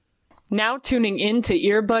Now tuning in to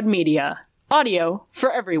Earbud Media. Audio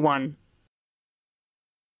for everyone.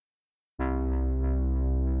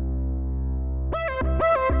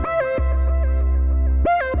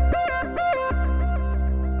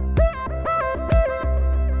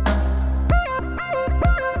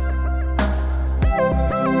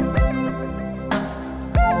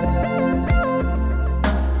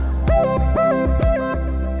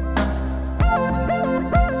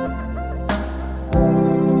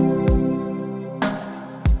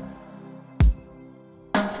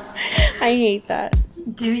 I hate that.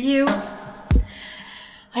 Do you?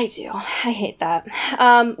 I do. I hate that.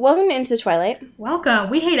 Welcome to Into the Twilight. Welcome.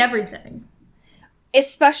 We hate everything.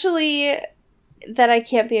 Especially that I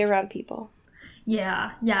can't be around people.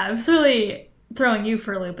 Yeah. It's really throwing you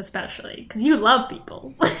for a loop, especially, because you love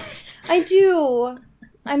people. I do.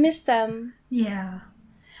 I miss them. Yeah.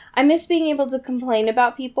 I miss being able to complain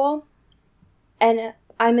about people. And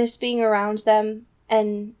I miss being around them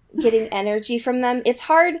and getting energy from them. It's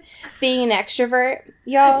hard being an extrovert,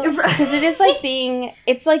 y'all, because it's like being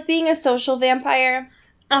a social vampire.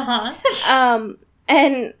 And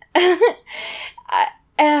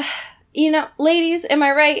ladies, am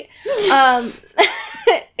I right?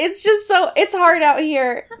 It's hard out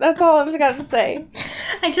here. That's all I've got to say.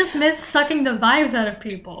 I just miss sucking the vibes out of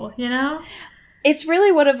people, you know? It's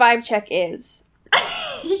really what a vibe check is.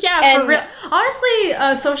 Yeah, for real. Honestly,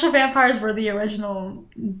 social vampires were the original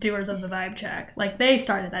doers of the vibe check. Like, they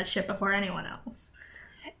started that shit before anyone else.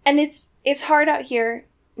 And it's hard out here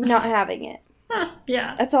not having it.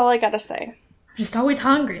 Yeah. That's all I gotta say. I'm just always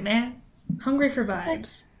hungry, man. Hungry for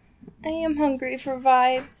vibes. I am hungry for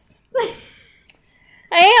vibes.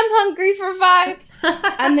 I am hungry for vibes.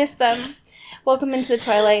 I miss them. Welcome into the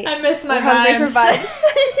Twilight. I miss my We're hungry for vibes.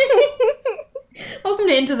 Welcome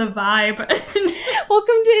to Into the Vibe.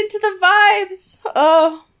 Welcome to Into the Vibes.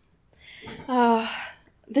 Oh,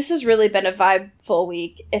 this has really been a vibe-full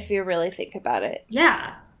week, if you really think about it.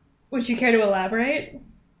 Yeah. Would you care to elaborate?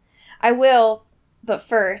 I will, but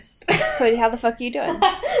first, Cody, how the fuck are you doing?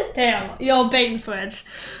 Damn, the old bait and switch.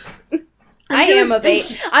 I am a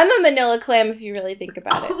bait. I'm a manila clam, if you really think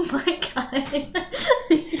about it. Oh my god.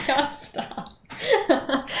 You gotta stop.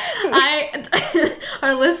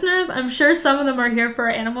 Our listeners, I'm sure some of them are here for our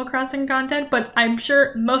Animal Crossing content, but I'm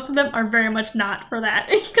sure most of them are very much not for that,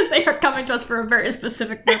 because they are coming to us for a very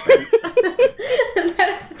specific purpose. And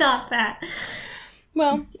that is not that.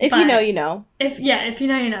 Well, if you know, you know. If you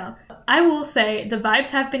know, you know. I will say the vibes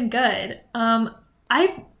have been good. I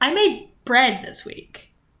made bread this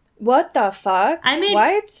week. What the fuck? I made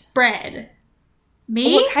bread.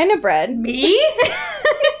 Me? What kind of bread? Me?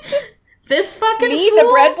 This fucking Me, fool? the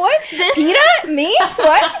bread boy? PETA? Me?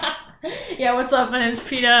 What? Yeah, what's up? My name's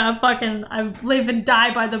PETA. I live and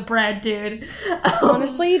die by the bread, dude.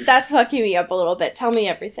 Honestly, that's fucking me up a little bit. Tell me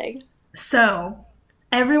everything. So,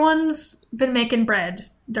 everyone's been making bread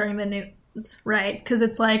during the news, right? Because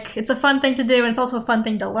it's a fun thing to do, and it's also a fun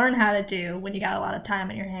thing to learn how to do when you got a lot of time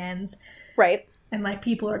on your hands. Right. And,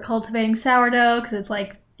 people are cultivating sourdough, because it's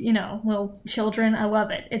little children. I love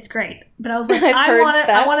it. It's great. But I was like,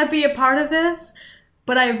 I want to be a part of this,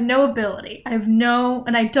 but I have no ability.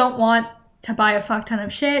 And I don't want to buy a fuck ton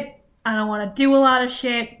of shit. I don't want to do a lot of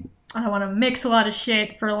shit. I don't want to mix a lot of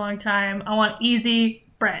shit for a long time. I want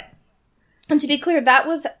easy bread. And to be clear, that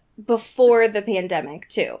was before the pandemic,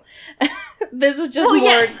 too. This is just more...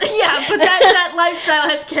 Yes. Yeah, but that lifestyle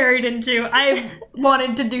has carried into... I've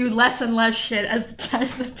wanted to do less and less shit as the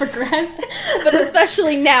times have progressed. But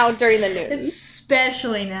especially now during the news.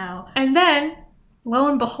 Especially now. And then, lo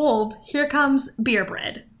and behold, here comes beer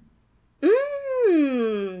bread.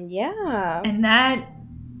 Yeah. And that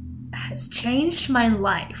has changed my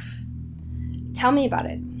life. Tell me about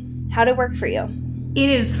it. How'd it work for you? It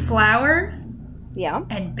is flour... Yeah.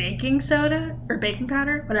 And baking soda, or baking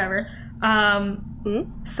powder, whatever.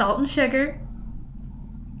 Salt and sugar.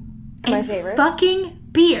 My favorites. Fucking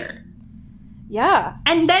beer. Yeah.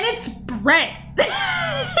 And then it's bread.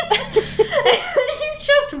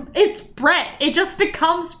 It's bread. It just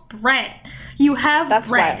becomes bread. You have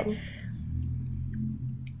bread. Wild.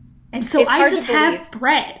 And so I just have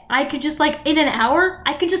bread. I could just, in an hour,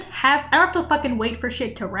 I don't have to fucking wait for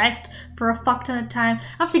shit to rest for a fuck ton of time.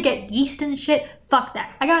 I have to get yeast and shit. Fuck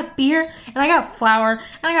that. I got beer, and I got flour,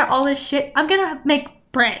 and I got all this shit. I'm gonna make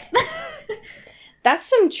bread. That's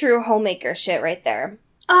some true homemaker shit right there.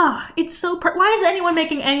 It's so... Why is anyone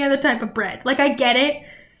making any other type of bread? I get it.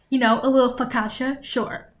 A little focaccia,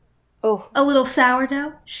 sure. Oh. A little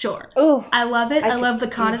sourdough, sure. Oh. I love it. I love the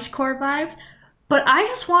cottagecore vibes. But I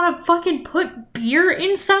just want to fucking put beer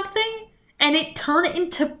in something and it turn it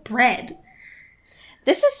into bread.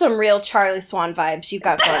 This is some real Charlie Swan vibes you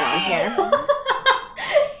got going on here.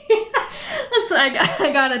 Listen, I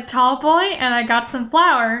got a tall boy and I got some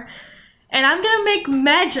flour, and I'm gonna make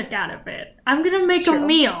magic out of it. I'm gonna make a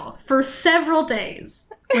meal for several days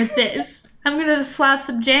with this. I'm gonna slap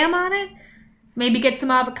some jam on it, maybe get some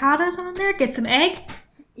avocados on there, get some egg.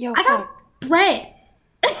 Yo, I got bread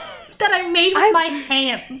that I made with my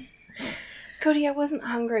hands. Cody, I wasn't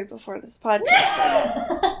hungry before this podcast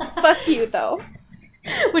started. Fuck you, though.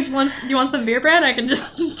 Which ones? Do you want some beer bread?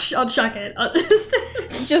 I'll chuck it.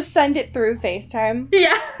 Just send it through FaceTime.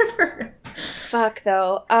 Yeah. Fuck,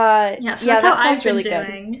 though. So that's that how sounds I've been really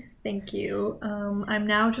doing. Good. Thank you. I'm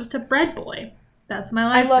now just a bread boy. That's my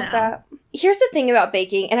life. I love that. Here's the thing about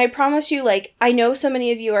baking, and I promise you, like, I know so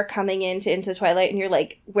many of you are coming into Twilight, and you're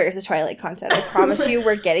like, where's the Twilight content? I promise you,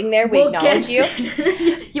 we're getting there. We acknowledge you.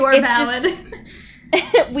 You are valid.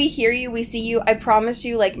 We hear you, we see you. I promise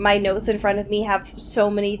you, like, my notes in front of me have so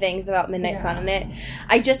many things about Midnight Sun in it.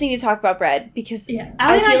 I just need to talk about bread, because I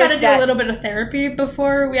think I gotta do a little bit of therapy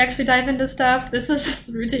before we actually dive into stuff. This is just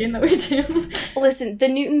the routine that we do. Listen, the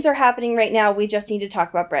Newtons are happening right now. We just need to talk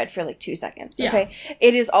about bread for, like, 2 seconds, okay?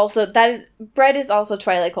 It is also, bread is also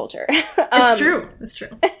Twilight culture. It's true. It's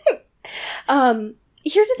true.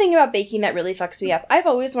 Here's the thing about baking that really fucks me up. I've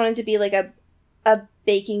always wanted to be, like, a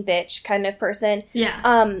baking bitch kind of person.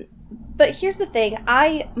 Yeah. But here's the thing.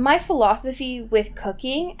 My philosophy with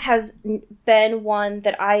cooking has been one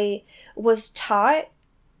that I was taught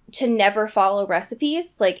to never follow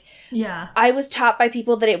recipes. Like, I was taught by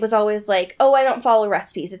people that it was always like, oh, I don't follow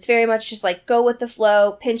recipes. It's very much just like, go with the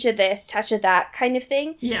flow, pinch of this, touch of that kind of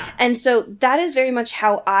thing. Yeah. And so that is very much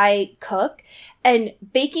how I cook. And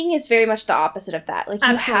baking is very much the opposite of that. Like,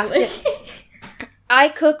 you have to... I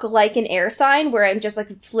cook like an air sign where I'm just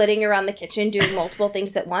like flitting around the kitchen doing multiple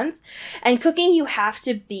things at once. And cooking, you have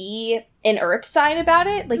to be an earth sign about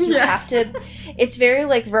it. Like, you have to, it's very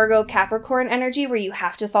like Virgo Capricorn energy where you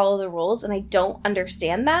have to follow the rules. And I don't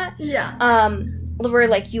understand that. Yeah. Where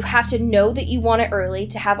like you have to know that you want it early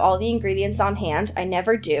to have all the ingredients on hand. I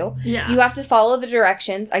never do. Yeah. You have to follow the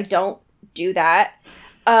directions. I don't do that.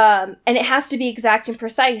 And it has to be exact and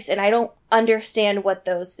precise. And I don't understand what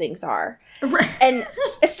those things are. Right. And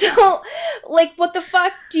so, like, what the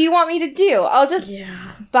fuck do you want me to do? I'll just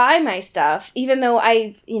buy my stuff, even though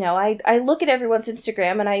I look at everyone's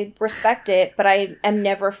Instagram and I respect it, but I am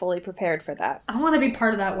never fully prepared for that. I want to be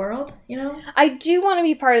part of that world, you know? I do want to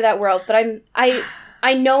be part of that world, but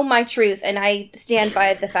I know my truth, and I stand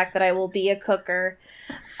by the fact that I will be a cooker.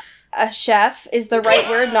 A chef is the right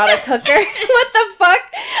word, not a cooker. What the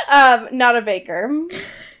fuck? Not a baker.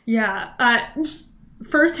 Yeah.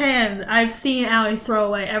 Firsthand, I've seen Allie throw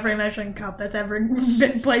away every measuring cup that's ever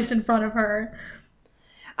been placed in front of her.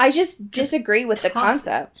 I just disagree with the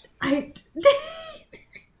concept.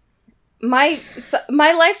 My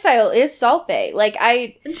lifestyle is Salt Bae. Like,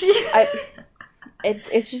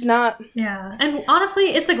 it's just not... Yeah. And honestly,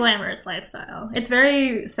 it's a glamorous lifestyle. It's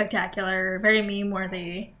very spectacular, very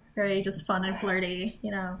meme-worthy, very just fun and flirty, you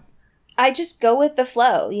know? I just go with the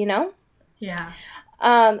flow, you know? Yeah.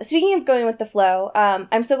 Speaking of going with the flow,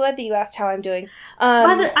 I'm so glad that you asked how I'm doing.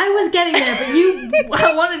 I was getting there, but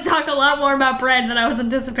I wanted to talk a lot more about bread than I was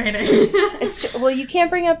anticipating. Well, you can't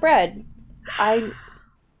bring up bread.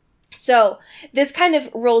 So this kind of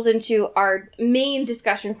rolls into our main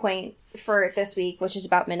discussion point for this week, which is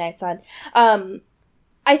about Midnight Sun.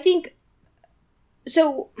 I think,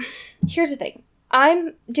 so here's the thing.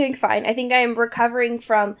 I'm doing fine. I think I am recovering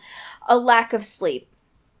from a lack of sleep.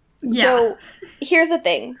 Yeah. So here's the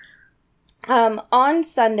thing. On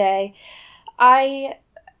Sunday, I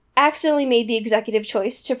accidentally made the executive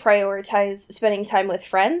choice to prioritize spending time with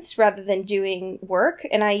friends rather than doing work.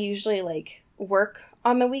 And I usually like work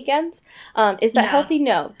on my weekends. Is that healthy?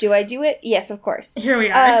 No. Do I do it? Yes, of course. Here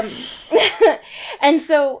we are. And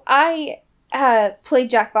so I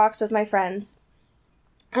played Jackbox with my friends.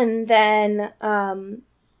 And then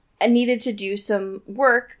I needed to do some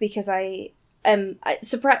work because I know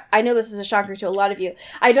this is a shocker to a lot of you.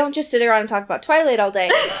 I don't just sit around and talk about Twilight all day.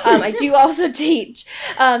 I do also teach.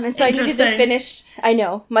 And so I needed to finish. I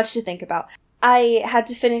know, much to think about. I had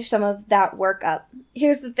to finish some of that work up.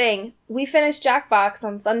 Here's the thing. We finished Jackbox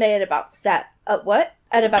on Sunday at about At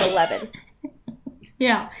about 11.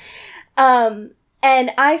 Yeah. And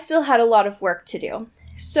I still had a lot of work to do.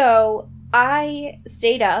 So I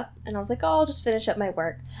stayed up and I was like, I'll just finish up my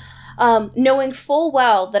work. Knowing full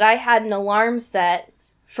well that I had an alarm set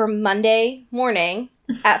for Monday morning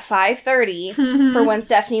at 5:30 for when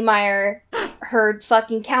Stephenie Meyer, her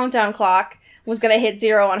fucking countdown clock was going to hit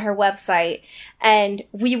 0 on her website. And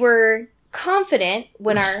we were confident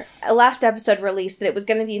when our last episode released that it was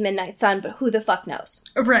going to be Midnight Sun, but who the fuck knows?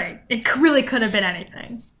 Right. It really could have been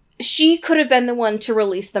anything. She could have been the one to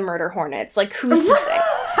release the Murder Hornets. Like, who's to say?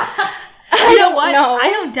 You know what? I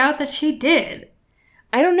don't doubt that she did.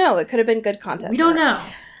 I don't know. It could have been good content. We don't know.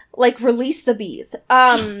 Like, release the bees.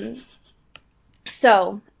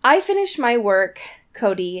 So, I finished my work,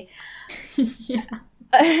 Cody. Yeah.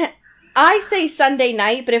 I say Sunday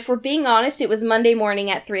night, but if we're being honest, it was Monday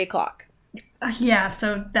morning at 3 o'clock. Yeah,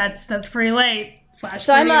 so that's pretty late.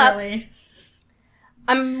 So I'm up. Early.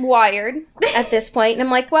 I'm wired at this point, and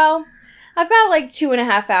I'm like, well, I've got like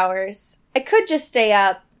 2.5 hours. I could just stay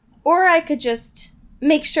up, or I could just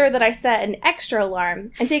make sure that I set an extra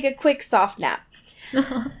alarm and take a quick soft nap.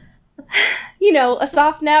 You know, a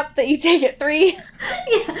soft nap that you take at 3.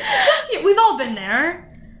 Yeah, we've all been there.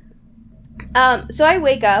 So I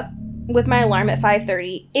wake up with my alarm at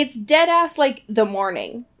 5:30. It's dead ass like the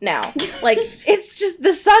morning now. Like, it's just,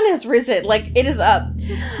 the sun has risen. Like, it is up.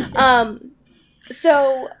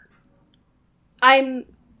 So I've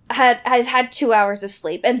had 2 hours of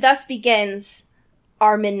sleep, and thus begins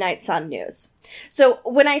our Midnight Sun news. So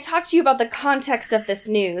when I talk to you about the context of this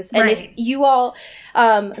news, and if you all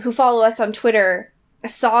who follow us on Twitter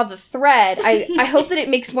saw the thread, I hope that it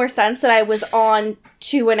makes more sense that I was on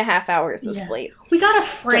 2.5 hours of sleep. We gotta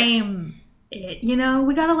frame it, you know?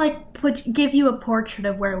 We gotta, like, give you a portrait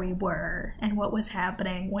of where we were and what was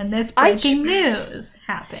happening when this breaking news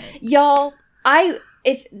happened. Y'all,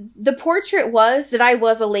 if the portrait was that I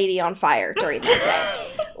was a lady on fire during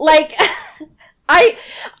that day. Like,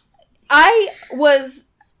 I was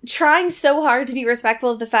trying so hard to be respectful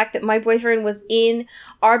of the fact that my boyfriend was in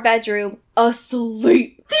our bedroom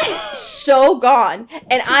asleep. So gone.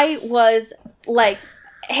 And I was, like,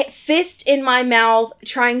 fist in my mouth,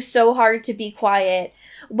 trying so hard to be quiet,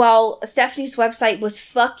 while Stephanie's website was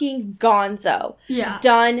fucking gonzo. Yeah.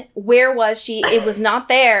 Done. Where was she? It was not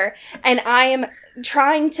there. And I am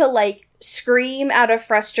trying to, like, scream out of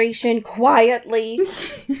frustration quietly.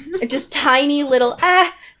 Just tiny little,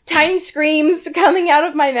 tiny screams coming out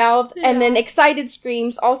of my mouth, and then excited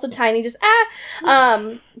screams, also tiny, just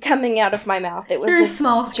coming out of my mouth. It was very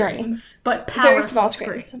small screams, but powerful very small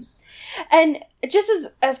screams. And just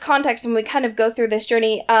as context, when we kind of go through this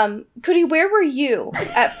journey, Cody, where were you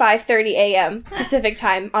at 5:30 a.m. Pacific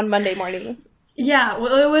time on Monday morning? Yeah,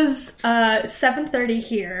 well, it was 7:30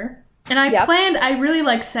 here, and I really,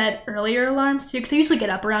 like, set earlier alarms too, because I usually get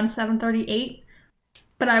up around 7:38.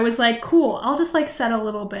 But I was like, cool, I'll just, like, set a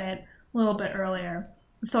little bit earlier.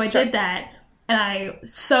 So I did that, and I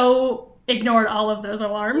so ignored all of those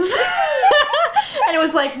alarms. And it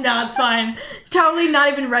was like, no, it's fine. Totally not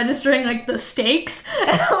even registering, like, the stakes.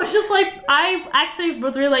 And I was just like, I actually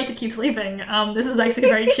would really like to keep sleeping. This is actually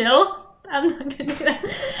very chill. I'm not gonna do that.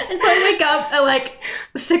 And so I wake up at, like,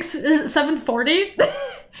 7:40,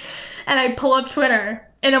 and I pull up Twitter,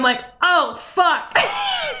 and I'm like, oh, fuck.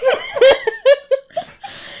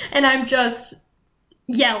 And I'm just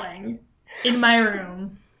yelling in my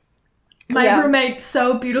room. My roommate,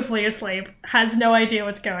 so beautifully asleep, has no idea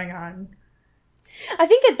what's going on. I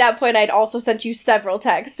think at that point I'd also sent you several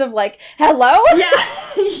texts of, like, hello?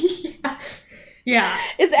 Yeah. Yeah.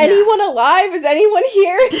 Is anyone alive? Is anyone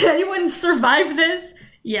here? Did anyone survive this?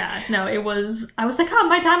 Yeah, no, I was like, oh,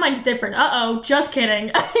 my timeline's different. Uh-oh, just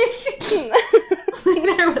kidding.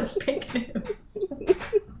 There was big news.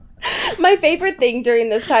 My favorite thing during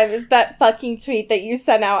this time is that fucking tweet that you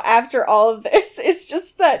sent out after all of this. It's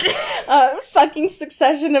just that fucking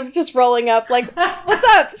succession of just rolling up, like, what's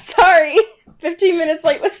up? Sorry. 15 minutes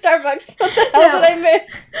late with Starbucks. What the hell did I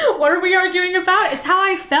miss? What are we arguing about? It's how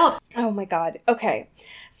I felt. Oh my god. Okay.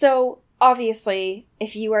 So, obviously,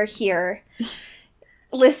 if you are here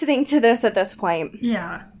listening to this at this point.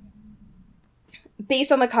 Yeah.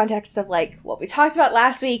 Based on the context of, like, what we talked about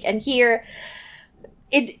last week and here,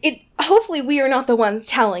 it hopefully we are not the ones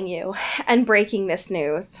telling you and breaking this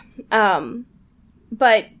news.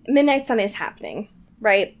 But Midnight Sun is happening,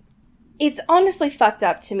 right? It's honestly fucked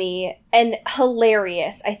up to me and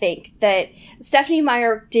hilarious, I think, that Stephenie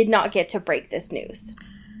Meyer did not get to break this news.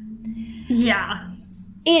 Yeah.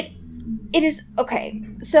 It is, okay,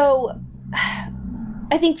 so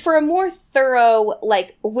I think for a more thorough,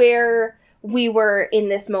 like, where we were in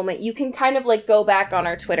this moment, you can kind of, like, go back on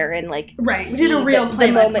our Twitter and, like, right. We did a real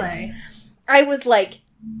play-by-play. I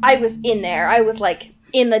was in there. I was, like,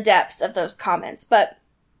 in the depths of those comments. But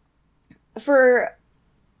for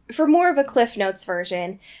more of a Cliff Notes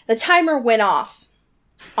version, the timer went off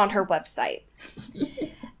on her website.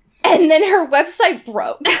 And then her website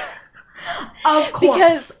broke. Of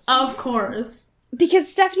course. Of course.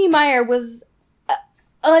 Because Stephenie Meyer was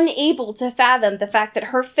unable to fathom the fact that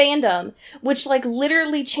her fandom, which, like,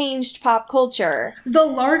 literally changed pop culture. The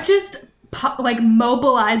largest,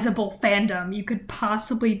 mobilizable fandom you could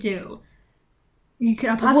possibly do. You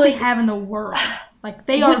could possibly have in the world. Like,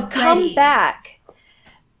 they are ready. Come back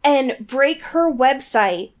and break her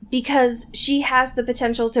website because she has the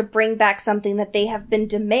potential to bring back something that they have been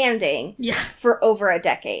demanding for over a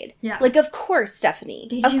decade. Yeah. Like, of course, Stephanie.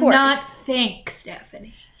 Did you not think,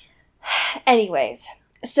 Stephanie? Anyways,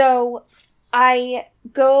 so I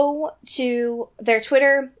go to their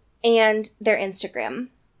Twitter and their Instagram.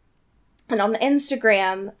 And on the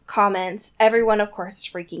Instagram comments, everyone, of course,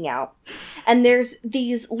 is freaking out. And there's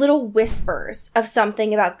these little whispers of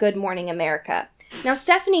something about Good Morning America. Now,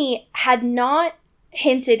 Stephanie had not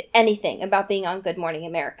hinted anything about being on Good Morning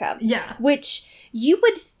America. Yeah. Which you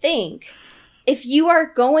would think, if you are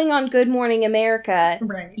going on Good Morning America,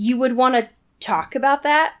 you would want to talk about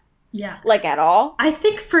that. Yeah. Like, at all. I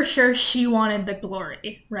think for sure she wanted the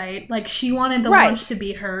glory, right? Like, she wanted the launch to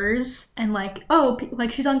be hers. And, like,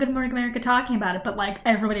 she's on Good Morning America talking about it. But, like,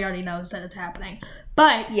 everybody already knows that it's happening.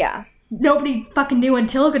 But nobody fucking knew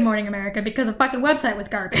until Good Morning America because the fucking website was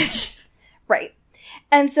garbage. Right.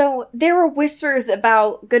 And so there were whispers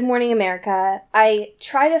about Good Morning America. I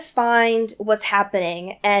try to find what's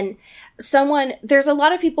happening. And there's a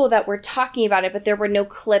lot of people that were talking about it, but there were no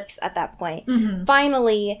clips at that point. Mm-hmm.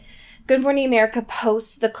 Finally, Good Morning America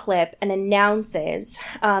posts the clip and announces,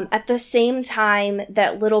 at the same time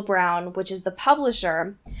that Little Brown, which is the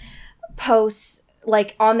publisher, posts,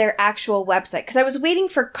 like, on their actual website. Because I was waiting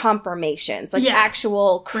for confirmations, like,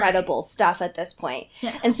 actual credible stuff at this point.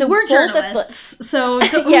 Yeah. And so we're journalists, so...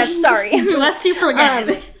 Yes, sorry. Lest you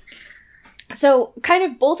forget. So, kind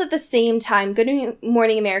of both at the same time, Good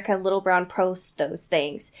Morning America and Little Brown post those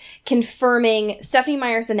things, confirming Stephenie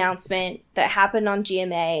Meyer's announcement that happened on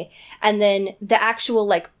GMA, and then the actual,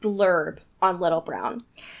 like, blurb on Little Brown.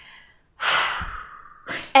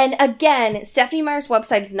 And again, Stephenie Meyer's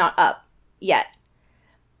website is not up yet.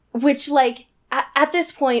 Which, like, at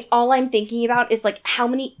this point, all I'm thinking about is, like, how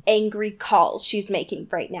many angry calls she's making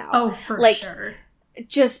right now. Oh, for sure.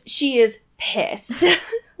 Just, she is pissed.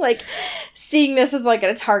 Like, seeing this as, like,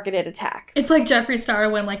 a targeted attack. It's like Jeffree Star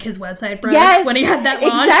when, like, his website broke when he had that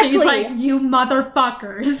launch. Exactly. He's like, you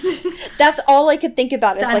motherfuckers. That's all I could think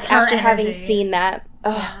about is, like, after having seen that.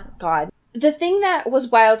 Oh, God. The thing that was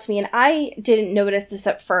wild to me, and I didn't notice this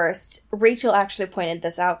at first, Rachel actually pointed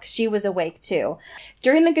this out because she was awake too.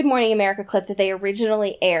 During the Good Morning America clip that they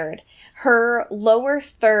originally aired, her lower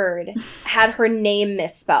third had her name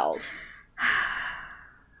misspelled.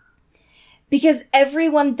 Because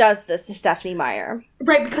everyone does this to Stephenie Meyer.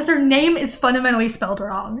 Right, because her name is fundamentally spelled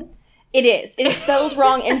wrong. It is. It is spelled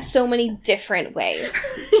wrong in so many different ways.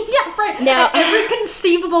 Yeah, right. Now, at every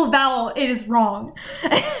conceivable vowel, it is wrong.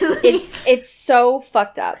 It's so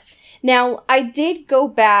fucked up. Now, I did go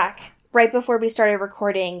back right before we started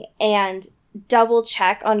recording and double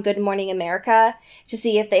check on Good Morning America to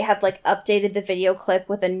see if they had, like, updated the video clip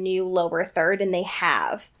with a new lower third, and they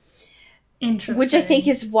have. Interesting. Which I think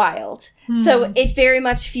is wild. So it very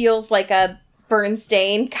much feels like a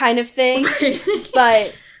Bernstein kind of thing. Right.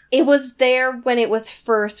 But it was there when it was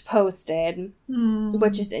first posted,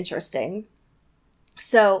 which is interesting.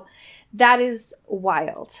 So that is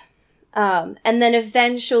wild. And then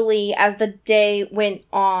eventually, as the day went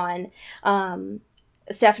on,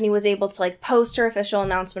 Stephanie was able to, like, post her official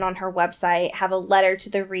announcement on her website, have a letter to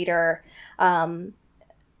the reader,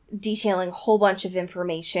 detailing a whole bunch of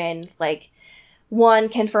information, like, one,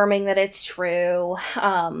 confirming that it's true,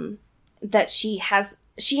 that she has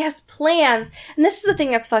plans, and this is the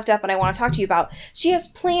thing that's fucked up and I want to talk to you about. She has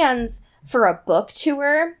plans for a book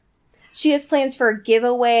tour. She has plans for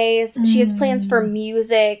giveaways. She has plans for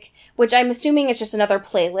music, which I'm assuming is just another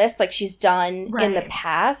playlist like she's done in the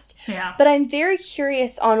past. Yeah. But I'm very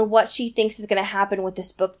curious on what she thinks is going to happen with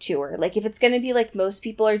this book tour. Like, if it's going to be like most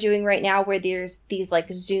people are doing right now, where there's these,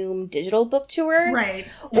 like, Zoom digital book tours. Right.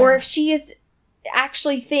 Or if she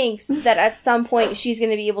actually thinks that at some point she's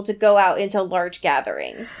going to be able to go out into large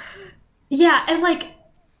gatherings. Yeah, and, like,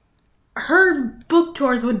 her book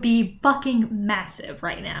tours would be fucking massive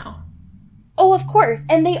right now. Oh, of course.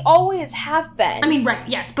 And they always have been. I mean, right,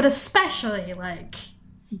 yes. But especially, like,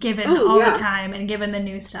 given all the time and given the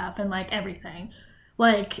new stuff and, like, everything.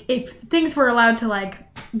 Like, if things were allowed to, like,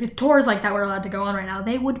 if tours like that were allowed to go on right now,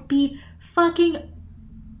 they would be fucking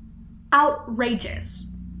outrageous.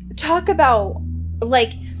 Talk about,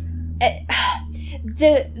 like,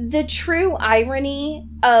 the true irony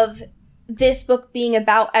of this book being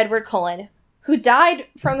about Edward Cullen, who died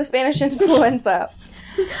from the Spanish influenza.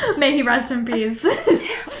 May he rest in peace.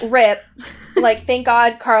 Rip. Like, thank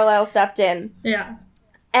God Carlisle stepped in. Yeah.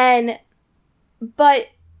 But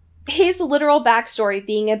his literal backstory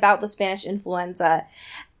being about the Spanish influenza,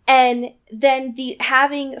 and then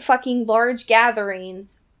having fucking large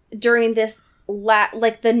gatherings during this,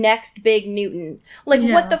 like, the next big Newton. Like,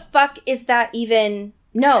 what the fuck is that even?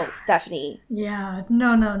 No, Stephanie. Yeah,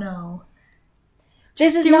 no.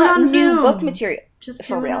 This is not new book material. Just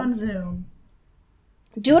for do real. it on Zoom.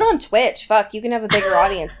 Do it on Twitch. Fuck, you can have a bigger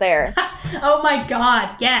audience there. Oh my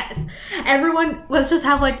god, yes. Everyone, let's just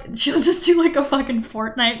have, like, she'll just do, like, a fucking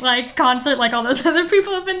Fortnite, like, concert like all those other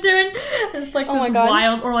people have been doing. It's, like, this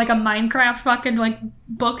wild, or, like, a Minecraft fucking, like,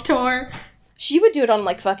 book tour. She would do it on,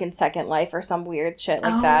 like, fucking Second Life or some weird shit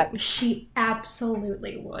like that. She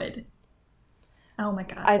absolutely would. Oh my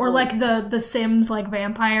god. Or, like, the Sims, like,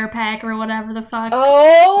 vampire pack or whatever the fuck.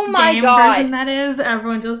 Oh my god. Version that is.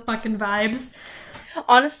 Everyone just fucking vibes.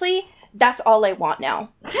 Honestly, that's all I want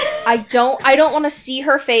now. I don't want to see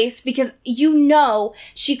her face, because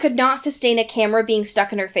she could not sustain a camera being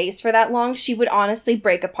stuck in her face for that long. She would honestly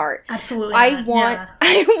break apart. Absolutely. I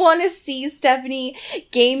want to see Stephanie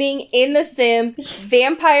gaming in The Sims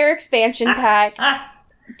Vampire Expansion Pack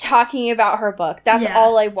talking about her book. That's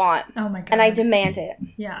all I want. Oh my god. And I demand it.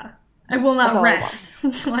 Yeah. I will not rest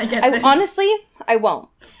until I get this. Honestly, I won't.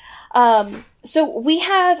 So we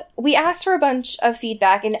asked for a bunch of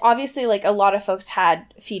feedback, and obviously, like, a lot of folks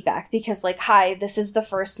had feedback because, like, hi, this is the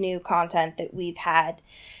first new content that we've had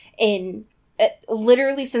in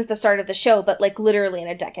literally since the start of the show, but, like, literally in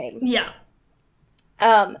a decade. Yeah.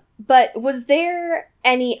 But was there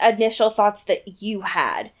any initial thoughts that you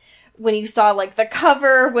had when you saw, like, the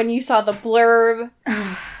cover, when you saw the blurb?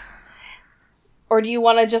 Or do you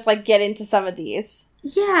want to just, like, get into some of these?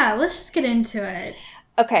 Yeah, let's just get into it.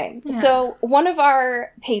 Okay, so one of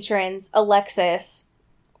our patrons, Alexis,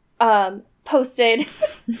 posted,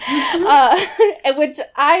 which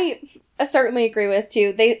I certainly agree with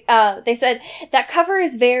too. They said that cover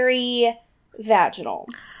is very vaginal.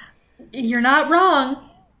 You're not wrong.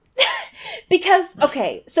 Because,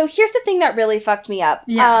 okay, so here's the thing that really fucked me up.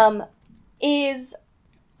 Yeah. Is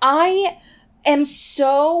I am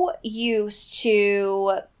so used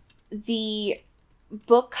to the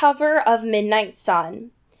book cover of Midnight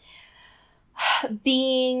Sun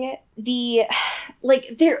being the,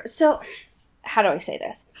 like, there, so, how do I say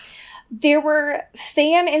this? There were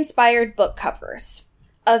fan-inspired book covers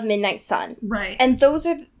of Midnight Sun. Right. And those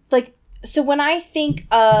are, like, so when I think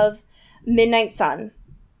of Midnight Sun,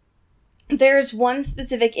 there's one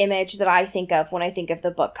specific image that I think of when I think of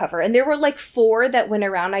the book cover. And there were, like, 4 that went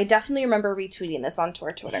around. I definitely remember retweeting this onto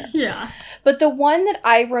our Twitter. Yeah. But the one that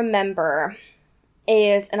I remember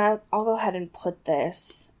is, and I'll go ahead and put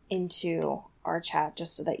this into our chat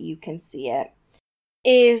just so that you can see it,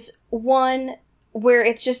 is one where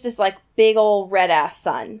it's just this, like, big old red-ass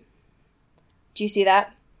sun. Do you see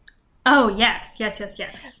that? Oh, yes.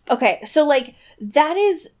 Okay, so, like, that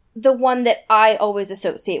is the one that I always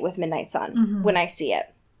associate with Midnight Sun when I see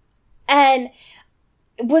it. And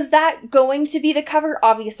was that going to be the cover?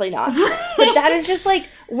 Obviously not. But that is just, like,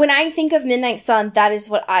 when I think of Midnight Sun, that is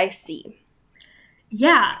what I see.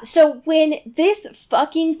 Yeah. So when this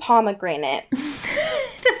fucking pomegranate...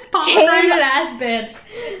 this pomegranate-ass bitch.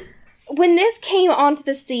 When this came onto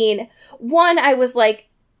the scene, one, I was like,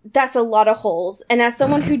 that's a lot of holes. And as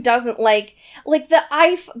someone who doesn't like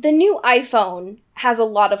the new iPhone has a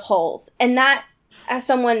lot of holes. And that, as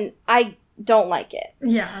someone, I don't like it.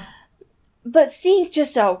 Yeah. But seeing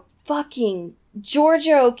just a fucking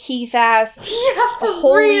Georgia O'Keeffe-ass,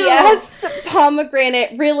 holy-ass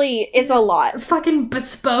pomegranate really is a lot. Fucking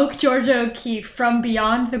bespoke Georgia O'Keeffe from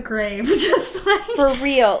beyond the grave. Just like... For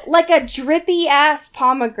real. Like a drippy-ass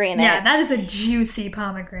pomegranate. Yeah, that is a juicy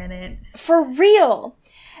pomegranate. For real.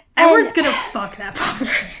 Edward's gonna fuck that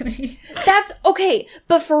pomegranate. That's okay,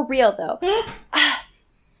 but for real though.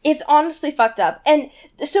 It's honestly fucked up. And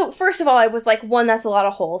so, first of all, I was like, 1, that's a lot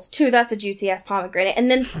of holes. 2, that's a juicy-ass pomegranate. And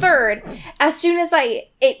then 3rd, as soon as it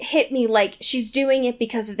hit me, like, she's doing it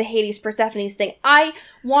because of the Hades Persephone's thing, I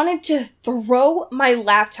wanted to throw my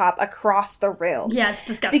laptop across the room. Yeah, it's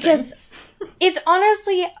disgusting. Because it's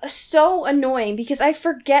honestly so annoying, because I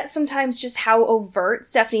forget sometimes just how overt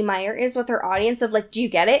Stephenie Meyer is with her audience of, like, do you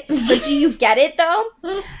get it? Like, do you get it, though?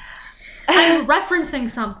 I'm referencing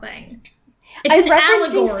something. It's I'm an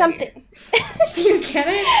referencing allegory. something. Do you get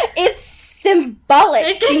it? It's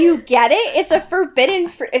symbolic. Do you get it? It's a forbidden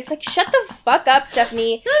fruit. It's like, shut the fuck up,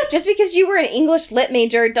 Stephanie. Just because you were an English lit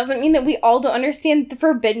major doesn't mean that we all don't understand the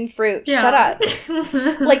forbidden fruit. Yeah. Shut up.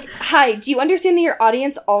 Like, hi, do you understand that your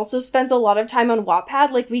audience also spends a lot of time on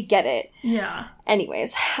Wattpad? Like, we get it. Yeah.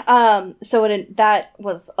 Anyways, so that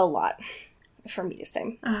was a lot for me to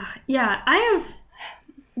say. Yeah,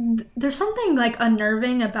 there's something, like,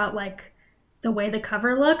 unnerving about, like, the way the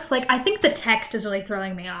cover looks. Like, I think the text is really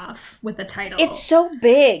throwing me off with the title. It's so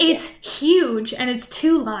big. It's huge, and it's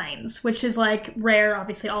 2 lines, which is, like, rare.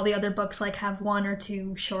 Obviously, all the other books, like, have 1 or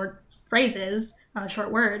 2 short phrases,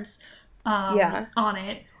 short words on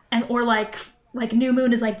it. And, or, like New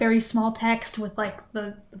Moon is, like, very small text with, like,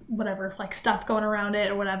 the, whatever, like, stuff going around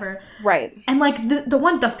it or whatever. Right. And, like,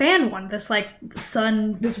 the fan one, this, like,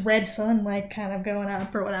 sun, this red sun, like, kind of going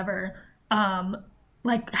up or whatever,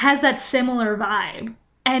 like, has that similar vibe.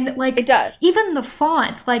 And, like... It does. Even the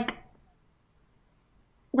font, like,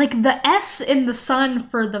 the S in the sun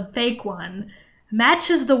for the fake one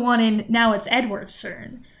matches the one in Now It's Edward's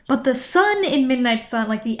Turn. But the sun in Midnight Sun,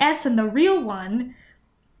 like, the S in the real one,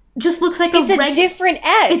 just looks like it's a different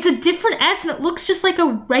S. It's a different S, and it looks just like a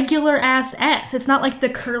regular-ass S. It's not, like, the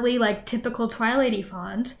curly, like, typical Twilight-y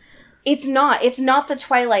font. It's not. It's not the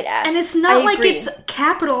Twilight S. And it's not like it's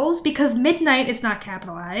capitals, because Midnight is not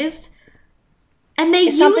capitalized. And they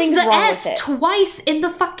use the S twice in the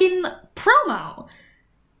fucking promo.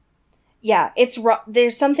 Yeah, it's wrong.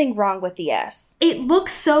 There's something wrong with the S. It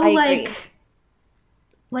looks so, like,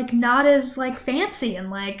 not as, like, fancy, and,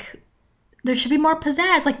 like, there should be more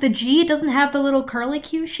pizzazz. Like, the G doesn't have the little curly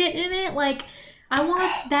Q shit in it. Like, I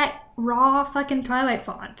want that raw fucking Twilight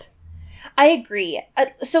font. I agree.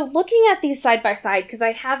 So looking at these side by side, because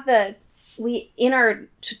I have in our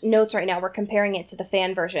notes right now, we're comparing it to the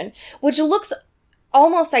fan version, which looks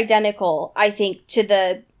almost identical, I think,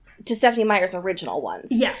 to Stephenie Meyer's original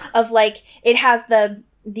ones. Yeah. Of, like, it has the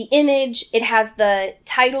image, it has the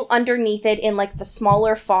title underneath it in, like, the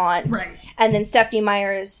smaller font. Right. And then Stephenie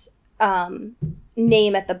Meyer's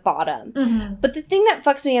name at the bottom. Mm-hmm. But the thing that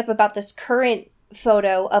fucks me up about this current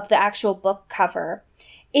photo of the actual book cover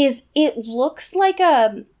is it looks like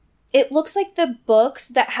the books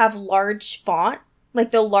that have large font, like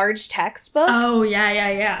the large text books. Oh,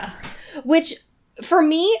 yeah. Which, for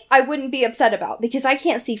me, I wouldn't be upset about, because I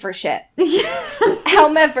can't see for shit.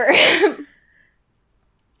 However,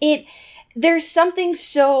 there's something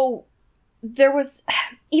so...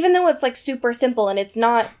 even though it's, like, super simple and it's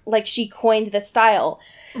not like she coined the style,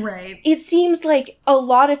 right? It seems like a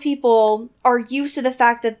lot of people are used to the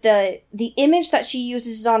fact that the image that she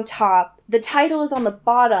uses is on top, the title is on the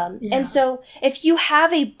bottom, and so if you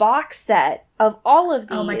have a box set of all of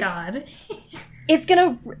these, oh my god, it's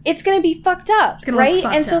gonna be fucked up, right?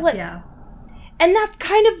 And so, like, yeah. And that's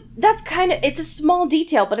kind of, it's a small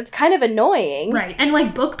detail, but it's kind of annoying. Right. And,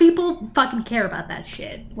 like, book people fucking care about that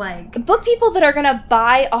shit. Like, book people that are gonna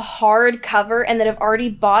buy a hard cover and that have already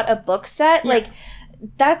bought a book set, like,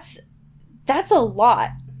 that's a lot.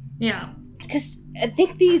 Yeah. Because I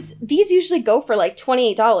think these usually go for, like,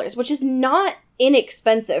 $28, which is not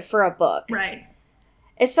inexpensive for a book. Right.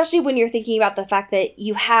 Especially when you're thinking about the fact that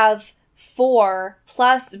you have 4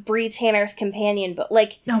 plus Bree Tanner's companion book.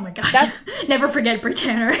 Like, oh my god, never forget Bree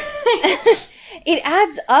Tanner. It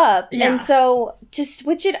adds up, and so to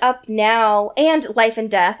switch it up now, and Life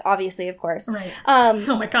and Death, obviously, of course. Right.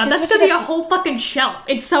 Oh my god, that's gonna be a whole fucking shelf.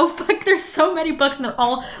 It's so there's so many books, and they're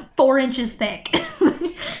all 4 inches thick.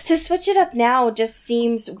 To switch it up now just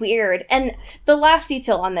seems weird. And the last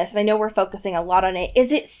detail on this, and I know we're focusing a lot on it,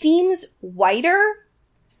 is it seems whiter.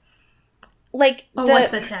 Like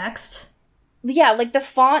like the text. Yeah, like the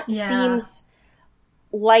font seems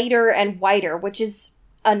lighter and whiter, which is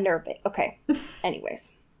unnerving. Okay.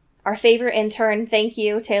 Anyways. Our favorite intern, thank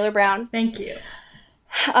you, Taylor Brown. Thank you.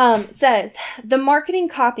 Says, the marketing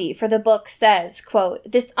copy for the book says,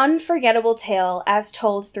 quote, "This unforgettable tale, as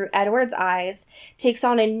told through Edward's eyes, takes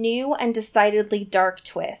on a new and decidedly dark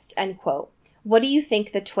twist," end quote. What do you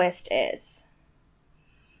think the twist is?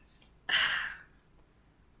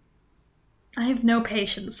 I have no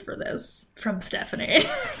patience for this from Stephanie.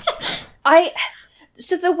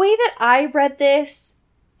 So the way that I read this,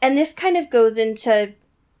 and this kind of goes into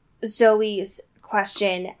Zoe's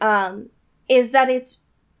question, is that it's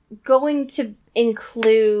going to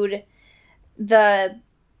include the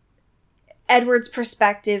Edward's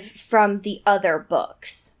perspective from the other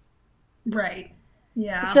books. Right.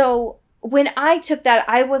 Yeah. So when I took that,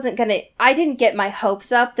 I didn't get my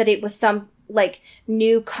hopes up that it was some, like,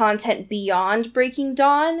 new content beyond Breaking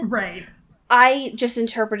Dawn. Right. I just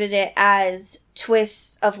interpreted it as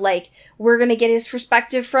twists of, like, we're going to get his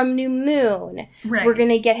perspective from New Moon. Right. We're going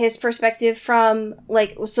to get his perspective from,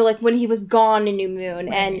 like, so, like, when he was gone in New Moon.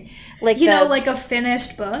 Right. And, like, you know, like a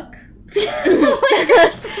finished book. Like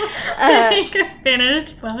a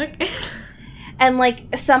finished book. And,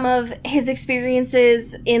 like, some of his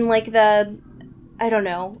experiences in, like, the... I don't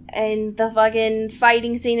know, and the fucking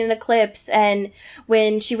fighting scene in Eclipse, and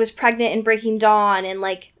when she was pregnant in Breaking Dawn, and,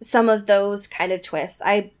 like, some of those kind of twists.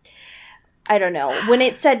 I don't know. When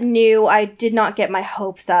it said new, I did not get my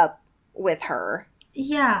hopes up with her.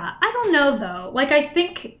 Yeah, I don't know, though. Like, I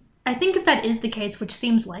think if that is the case, which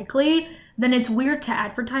seems likely, then it's weird to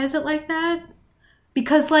advertise it like that.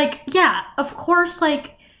 Because, like, yeah, of course,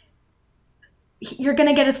 like, you're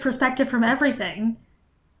gonna get his perspective from everything.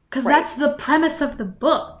 Because that's the premise of the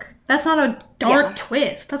book. That's not a dark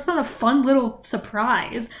twist. That's not a fun little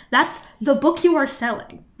surprise. That's the book you are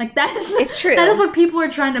selling. Like, it's true. That is what people are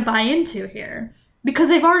trying to buy into here. Because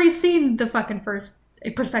they've already seen the fucking first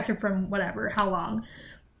perspective from whatever, how long.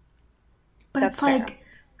 But that's it's like, fair.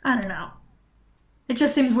 I don't know. It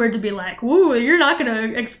just seems weird to be like, woo, you're not going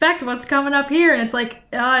to expect what's coming up here. And it's like,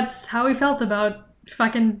 it's how we felt about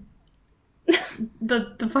fucking...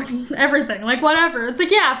 the fucking everything, like, whatever. It's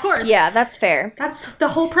like, yeah, of course. Yeah, that's fair. That's the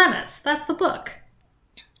whole premise. That's the book.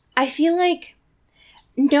 I feel like,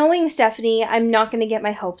 knowing Stephanie, I'm not going to get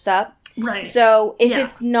my hopes up. Right. So if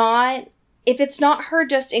it's not her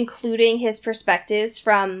just including his perspectives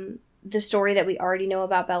from the story that we already know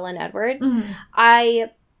about Bella and Edward,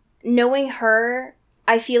 knowing her,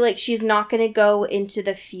 I feel like she's not going to go into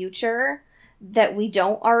the future that we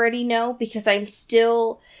don't already know, because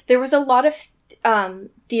there was a lot of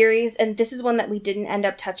theories, and this is one that we didn't end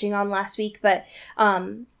up touching on last week, but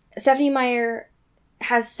Stephenie Meyer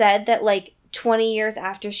has said that, like, 20 years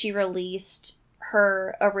after she released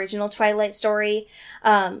her original Twilight story,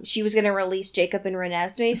 she was going to release Jacob and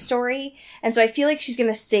Renesmee's story, and so I feel like she's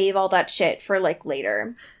going to save all that shit for, like,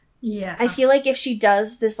 later. Yeah. I feel like if she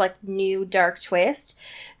does this, like, new dark twist,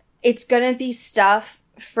 it's going to be stuff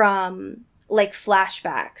from... like,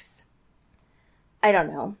 flashbacks. I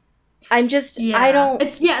don't know. I'm just, I don't...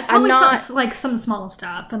 It's probably some small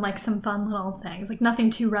stuff and, like, some fun little things. Like, nothing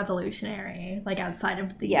too revolutionary, like, outside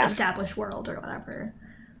of the established world or whatever.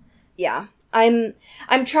 Yeah. I'm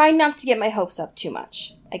trying not to get my hopes up too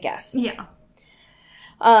much, I guess. Yeah.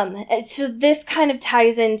 So this kind of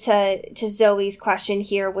ties into Zoe's question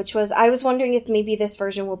here, which was, I was wondering if maybe this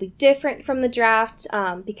version will be different from the draft,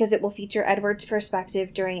 because it will feature Edward's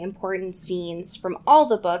perspective during important scenes from all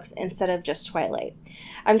the books instead of just Twilight.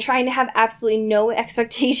 I'm trying to have absolutely no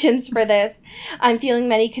expectations for this. I'm feeling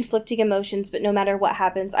many conflicting emotions, but no matter what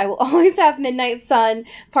happens, I will always have Midnight Sun,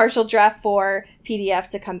 partial draft 4, PDF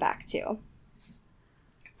to come back to.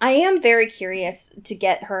 I am very curious to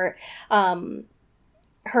get her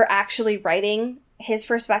actually writing his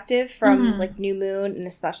perspective from, like, New Moon and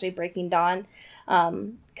especially Breaking Dawn.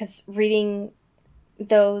 Because reading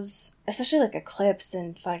those, especially, like, Eclipse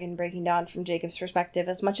and fucking Breaking Dawn from Jacob's perspective,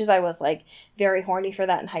 as much as I was, like, very horny for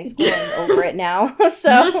that in high school, I'm over it now.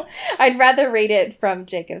 So I'd rather read it from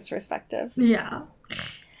Jacob's perspective. Yeah.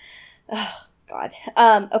 Oh, God.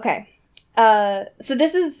 Okay. So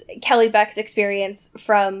this is Kelly Beck's experience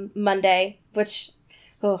from Monday, which...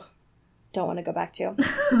 don't want to go back to.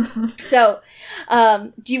 So,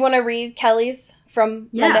 do you want to read Kelly's from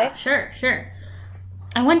Monday? Yeah, sure.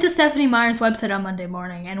 I went to Stephenie Meyer's website on Monday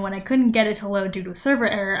morning, and when I couldn't get it to load due to a server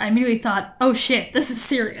error, I immediately thought, oh shit, this is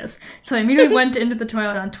serious. So I immediately went into the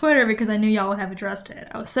toilet on Twitter because I knew y'all would have addressed it.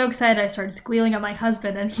 I was so excited I started squealing at my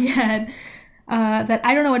husband, and he had that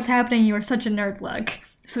I don't know what's happening, you are such a nerd look.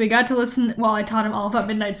 So we got to listen while I taught him all about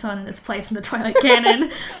Midnight Sun and its place in the Twilight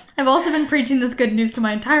canon. I've also been preaching this good news to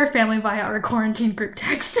my entire family via our quarantine group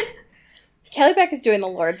text. Kelly Beck is doing the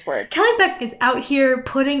Lord's work. Kelly Beck is out here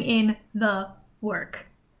putting in the work.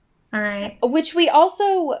 All right. Which we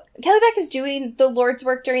also... Kelly Beck is doing the Lord's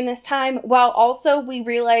work during this time, while also we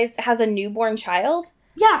realize has a newborn child.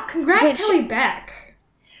 Yeah, congrats, Kelly Beck.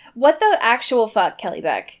 What the actual fuck, Kelly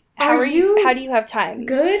Beck? How do you have time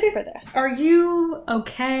for this? Are you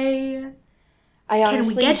okay? I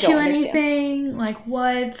honestly don't understand. Can we get you anything? Like,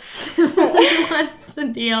 what's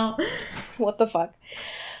the deal? What the fuck?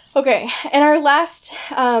 Okay, and our last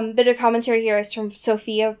bit of commentary here is from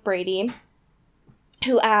Sophia Brady,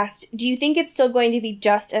 who asked, do you think it's still going to be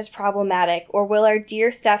just as problematic, or will our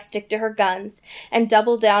dear Steph stick to her guns and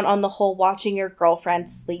double down on the whole watching your girlfriend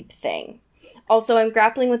sleep thing? Also, I'm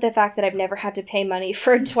grappling with the fact that I've never had to pay money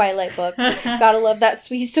for a Twilight book. Gotta love that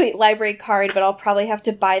sweet, sweet library card, but I'll probably have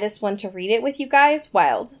to buy this one to read it with you guys.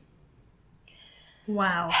 Wild.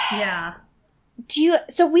 Wow. Yeah.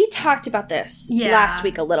 So we talked about this last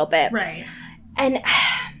week a little bit. Right. And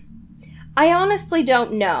I honestly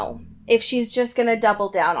don't know if she's just going to double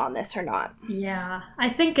down on this or not. Yeah. I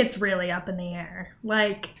think it's really up in the air.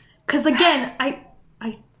 Like, because again, I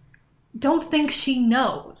don't think she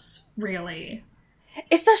knows, really.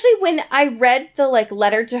 Especially when I read the, like,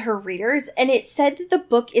 letter to her readers, and it said that the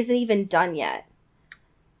book isn't even done yet.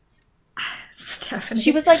 Stephanie.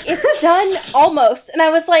 She was like, it's done almost. And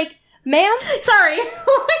I was like, ma'am? Sorry.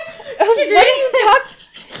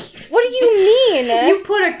 What do you mean? You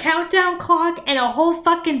put a countdown clock and a whole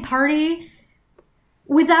fucking party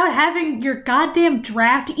without having your goddamn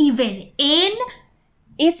draft even in?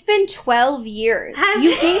 It's been 12 years.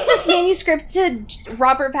 You gave this manuscript to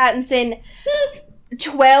Robert Pattinson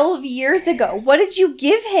 12 years ago. What did you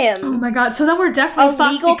give him? Oh my god, so then we're definitely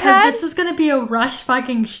fucked because this is going to be a rush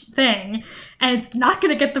fucking thing, and it's not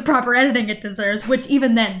going to get the proper editing it deserves, which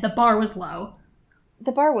even then, the bar was low.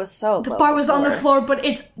 The bar was so low. The bar was on the floor, but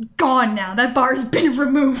it's gone now. That bar has been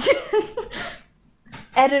removed.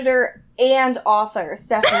 Editor and author,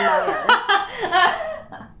 Stephanie Meyer.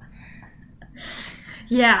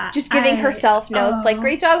 Yeah. Just giving herself notes like,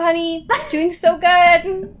 great job, honey. Doing so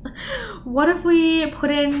good. What if we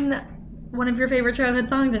put in one of your favorite childhood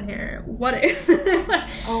songs in here? What if?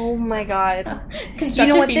 Oh my god. You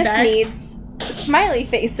know what this needs? Smiley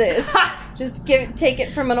faces. Just take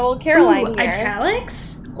it from an old Caroline here.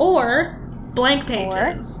 Italics or blank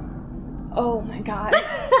pages. Oh my god.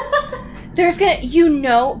 There's gonna,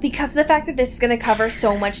 because of the fact that this is gonna cover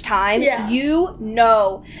so much time,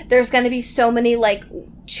 there's gonna be so many, like,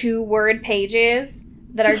 2-word pages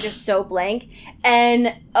that are just so blank,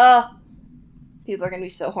 and, people are gonna be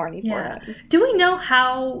so horny for it. Do we know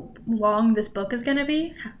how long this book is gonna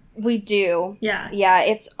be? We do. Yeah. Yeah,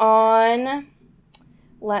 it's on,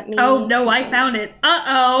 let me... Oh, no, I found it.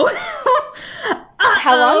 Uh-oh.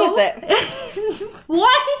 How long is it?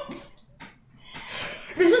 What?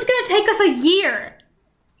 This is going to take us a year.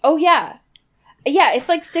 Oh, yeah. Yeah, it's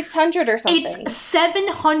like 600 or something. It's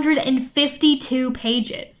 752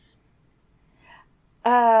 pages.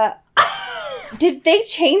 Did they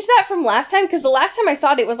change that from last time? Because the last time I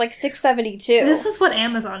saw it was like 672. This is what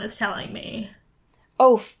Amazon is telling me.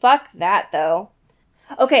 Oh, fuck that, though.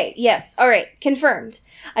 Okay, yes. All right, confirmed.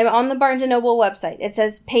 I'm on the Barnes & Noble website. It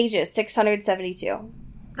says pages 672.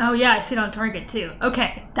 Oh, yeah, I see it on Target, too.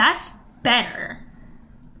 Okay, that's better.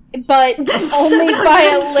 But only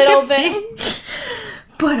by a little bit.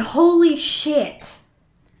 But holy shit.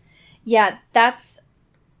 Yeah, that's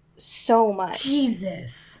so much.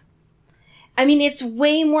 Jesus. I mean, it's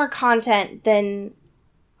way more content than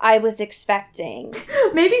I was expecting.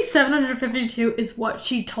 Maybe 752 is what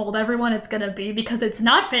she told everyone it's gonna be because it's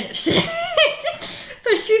not finished. So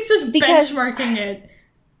she's just benchmarking it.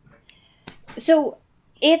 So...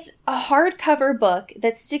 it's a hardcover book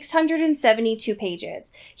that's 672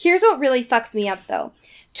 pages. Here's what really fucks me up, though.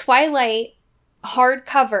 Twilight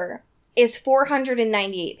hardcover is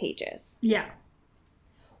 498 pages. Yeah.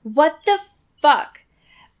 What the fuck?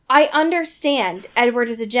 I understand Edward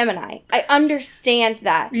is a Gemini. I understand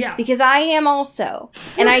that. Yeah. Because I am also.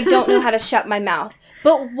 And I don't know how to shut my mouth.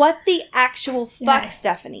 But what the actual fuck,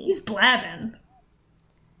 Stephanie? He's blabbing.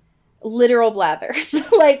 Literal blathers.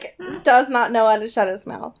 Like, does not know how to shut his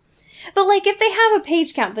mouth. But, like, if they have a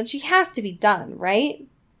page count, then she has to be done, right?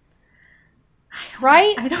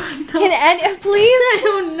 Right? I don't know. Please? I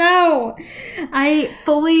don't know. I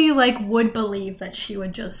fully, like, would believe that she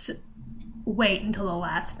would just wait until the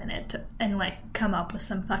last minute and, like, come up with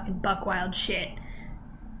some fucking buck wild shit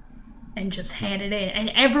and just hand it in. And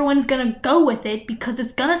everyone's gonna go with it because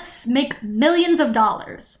it's gonna make millions of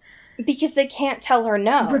dollars. Because they can't tell her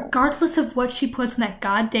no. Regardless of what she puts in that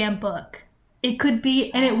goddamn book. It could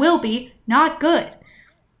be, and it will be, not good.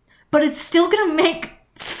 But it's still gonna make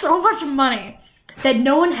so much money that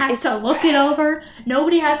no one has to look it over.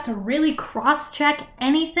 Nobody has to really cross-check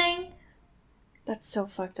anything. That's so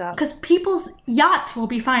fucked up. Because people's yachts will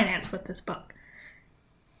be financed with this book.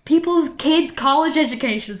 People's kids' college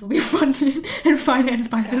educations will be funded and financed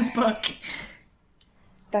by this book.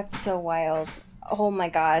 That's so wild. Oh my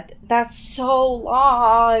god. That's so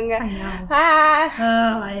long. I know.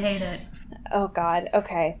 Oh, I hate it. Oh god.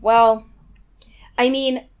 Okay. Well, I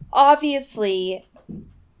mean, obviously,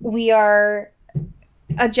 we are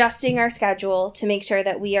adjusting our schedule to make sure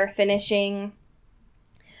that we are finishing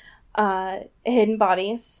Hidden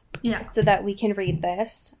Bodies. Yeah. So that we can read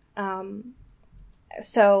this.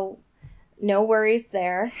 So, no worries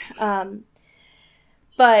there.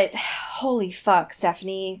 But, holy fuck,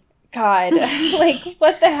 Stephanie. God, like,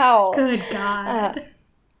 what the hell? Good God.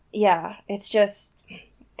 Yeah, it's just,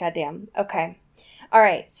 goddamn. Okay. All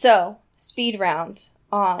right, so speed round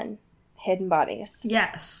on Hidden Bodies.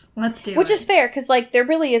 Yes, let's do it. Which is fair, because, like, there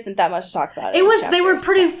really isn't that much to talk about. They were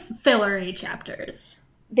pretty fillery chapters.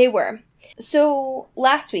 They were. So,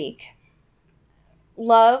 last week,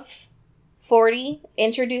 Love, 40,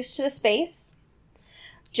 introduced to the space.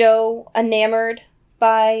 Joe, enamored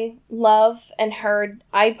by Love and her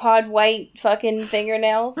iPod white fucking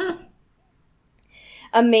fingernails.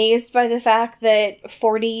 Amazed by the fact that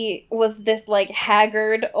 40 was this, like,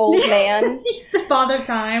 haggard old man. The father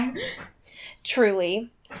time.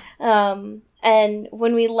 Truly. And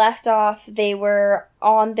when we left off, they were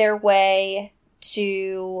on their way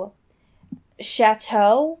to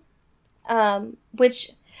Chateau,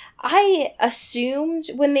 which I assumed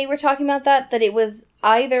when they were talking about that it was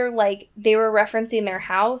either, like, they were referencing their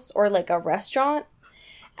house or, like, a restaurant.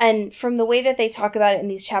 And from the way that they talk about it in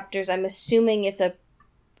these chapters, I'm assuming it's a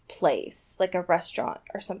place, like a restaurant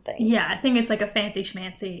or something. Yeah, I think it's like a fancy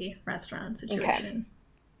schmancy restaurant situation.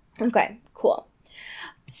 Okay, cool.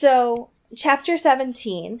 So, chapter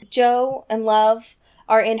 17, Joe and Love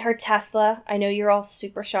are in her Tesla. I know you're all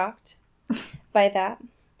super shocked by that.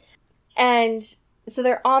 And so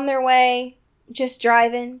they're on their way, just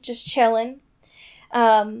driving, just chilling.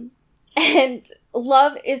 And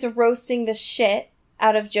Love is roasting the shit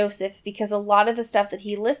out of Joseph because a lot of the stuff that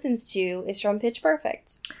he listens to is from Pitch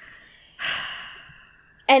Perfect.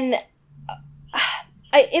 And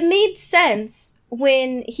it made sense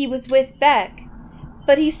when he was with Beck,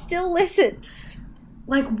 but he still listens.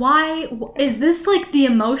 Like, why? Is this, like, the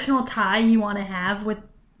emotional tie you want to have with,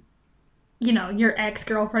 you know, your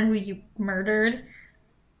ex-girlfriend who you murdered?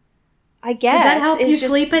 I guess. Does that help you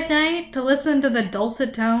sleep at night? To listen to the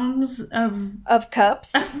dulcet tones of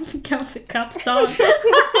Cups? The Cups song?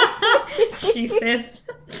 Jesus.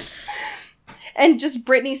 And just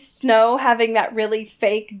Brittany Snow having that really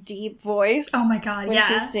fake, deep voice. Oh my god, when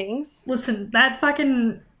she sings. Listen, that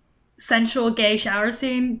fucking sensual gay shower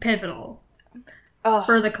scene, pivotal.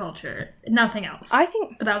 For the culture. Nothing else. I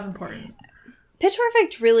think... But that was important. Pitch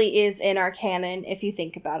Perfect really is in our canon, if you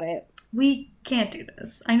think about it. We can't do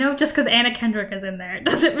this. I know just because Anna Kendrick is in there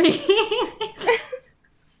doesn't mean...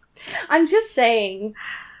 I'm just saying,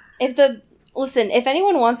 if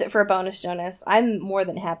anyone wants it for a bonus Jonas, I'm more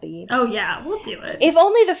than happy. Oh yeah, we'll do it. If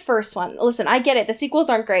only the first one. Listen, I get it. The sequels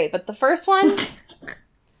aren't great, but the first one,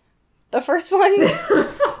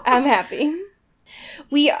 I'm happy.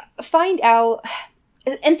 We find out,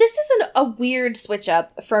 and this is a weird switch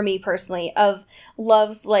up for me personally, of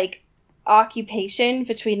Love's, like, occupation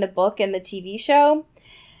between the book and the TV show.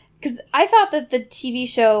 Because I thought that the TV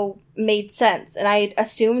show made sense, and I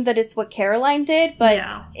assumed that it's what Caroline did, but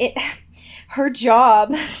her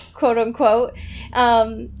job, quote unquote,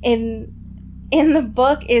 in the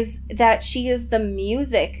book is that she is the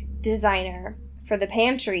music designer for the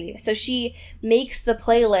pantry. So she makes the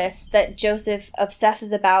playlist that Joseph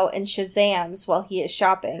obsesses about and Shazams while he is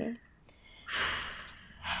shopping.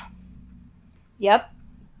 Yep.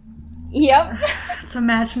 It's a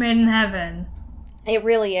match made in heaven. It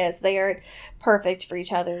really is. They are perfect for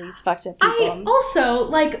each other, these fucked up people. I also,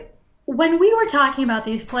 like, when we were talking about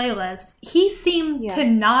these playlists, he seemed to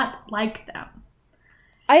not like them.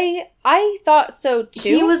 I thought so,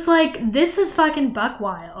 too. He was like, this is fucking buck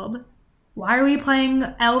wild. Why are we playing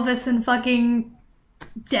Elvis and fucking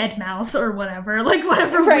Deadmau5 or whatever? Like,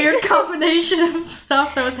 whatever weird combination of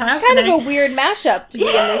stuff that was happening. Kind of a weird mashup to be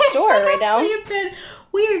in this store right now. A bit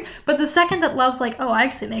weird. But the second that Love's like, oh, I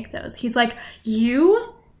actually make those, he's like,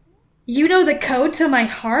 You know the code to my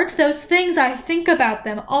heart? Those things, I think about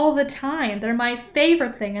them all the time. They're my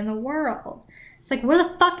favorite thing in the world. It's like, where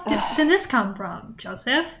the fuck did this come from,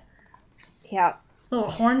 Joseph? Yeah. Little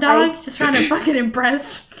horn dog? Just trying to fucking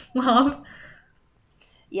impress Love.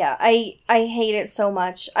 Yeah, I hate it so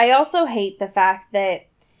much. I also hate the fact that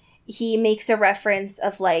he makes a reference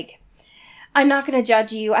of, like, I'm not going to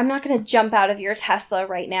judge you. I'm not going to jump out of your Tesla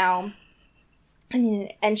right now.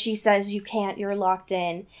 And she says, you can't, you're locked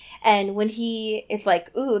in. And when he is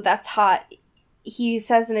like, ooh, that's hot, he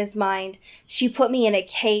says in his mind, she put me in a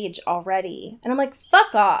cage already. And I'm like,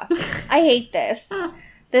 fuck off. I hate this.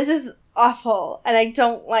 This is awful, and I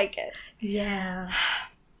don't like it. Yeah.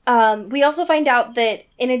 We also find out that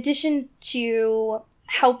in addition to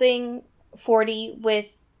helping 40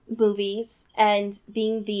 with movies and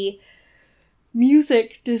being the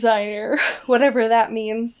music designer, whatever that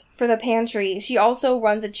means, for the pantry, she also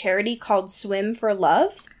runs a charity called Swim for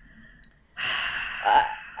Love,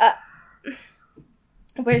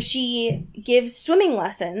 where she gives swimming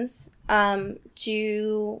lessons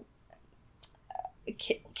to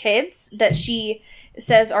kids that she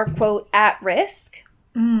says are, quote, at risk.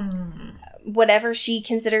 whatever she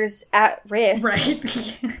considers at risk.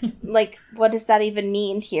 Right. Like, what does that even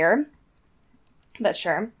mean here? But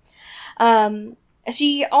sure.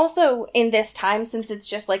 She also, in this time, since it's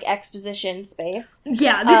just, like, exposition space.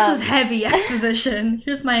 Yeah, this is heavy exposition.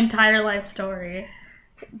 Here's my entire life story.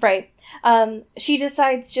 Right. She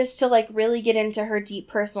decides just to, like, really get into her deep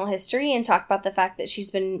personal history and talk about the fact that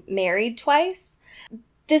she's been married twice.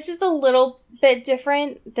 This is a little bit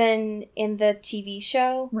different than in the TV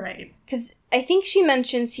show. Right. Because I think she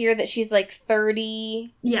mentions here that she's, like,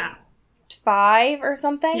 35 or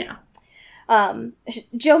something. Yeah.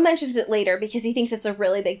 Joe mentions it later because he thinks it's a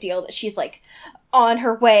really big deal that she's, like, on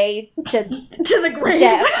her way to the grave.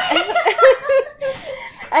 Death.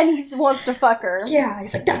 And he wants to fuck her. Yeah,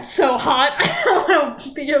 he's like, that's so hot. I want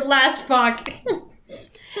to be your last fuck.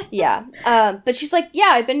 Yeah. But she's like, yeah,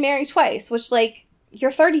 I've been married twice, which, like,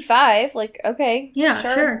 you're 35. Like, okay. Yeah,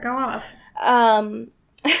 sure, go off.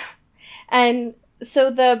 And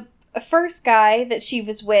so the first guy that she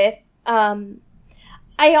was with,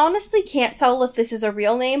 I honestly can't tell if this is a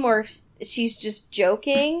real name or if she's just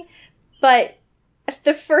joking, but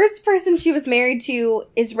the first person she was married to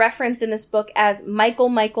is referenced in this book as Michael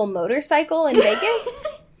Motorcycle in Vegas,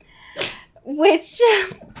 which...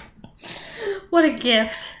 What a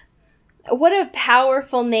gift. What a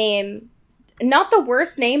powerful name. Not the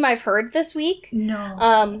worst name I've heard this week.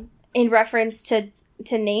 No. In reference to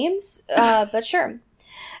names, but sure.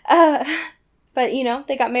 But, you know,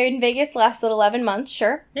 they got married in Vegas, lasted 11 months,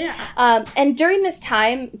 sure. Yeah. And during this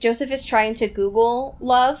time, Joseph is trying to Google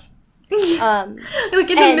love. Like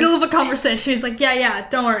in the middle of a conversation, he's like, yeah,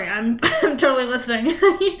 don't worry, I'm totally listening.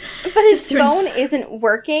 But his phone isn't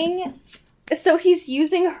working, so he's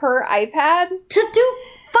using her iPad. To do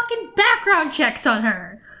fucking background checks on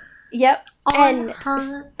her. Yep.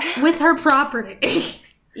 With her property.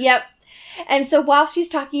 Yep. And so while she's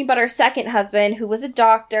talking about her second husband, who was a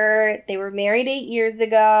doctor, they were married 8 years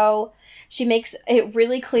ago, she makes it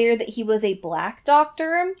really clear that he was a black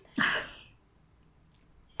doctor.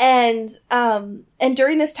 And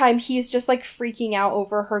during this time, he's just, like, freaking out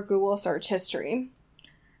over her Google search history.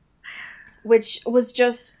 Which was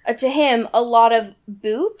just, to him, a lot of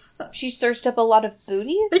boots. She searched up a lot of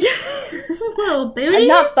booties. Little booties?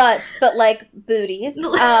 Not butts, but, like, booties.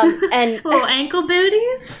 And little ankle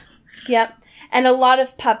booties? Yep. And a lot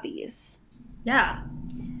of puppies. Yeah.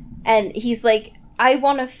 And he's like, I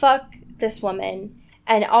want to fuck this woman,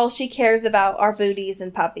 and all she cares about are booties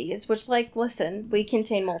and puppies. Which, like, listen, we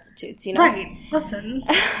contain multitudes, you know? Right. Listen.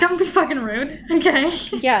 Don't be fucking rude, okay?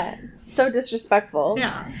 Yeah. So disrespectful.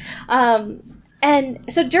 Yeah.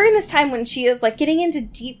 And so during this time when she is, like, getting into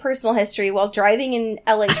deep personal history while driving in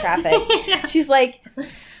LA traffic, yeah. She's like...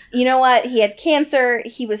 You know what? He had cancer.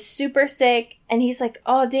 He was super sick. And he's like,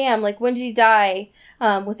 oh, damn. Like, when did he die?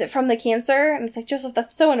 Was it from the cancer? And it's like, Joseph,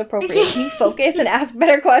 that's so inappropriate. Can you focus and ask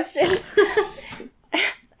better questions?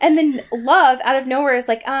 And then Love, out of nowhere, is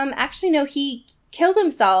like, actually, no, he killed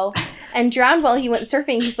himself and drowned while he went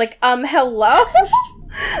surfing. He's like, hello?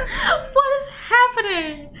 What is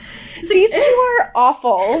happening? These two are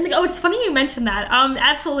awful. It's like, oh, it's funny you mentioned that.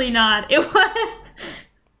 Absolutely not. It was...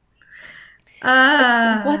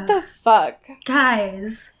 what the fuck?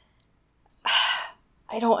 Guys.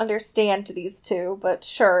 I don't understand these two, but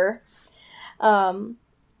sure.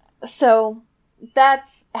 So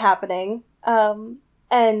that's happening.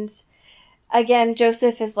 And again,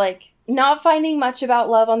 Joseph is like not finding much about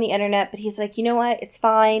Love on the internet, but he's like, you know what? It's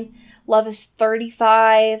fine. Love is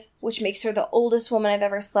 35, which makes her the oldest woman I've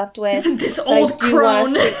ever slept with. This old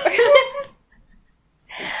crone.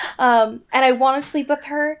 And I want to sleep with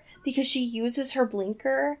her because she uses her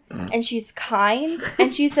blinker and she's kind.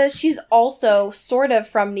 And she says she's also sort of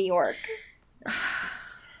from New York.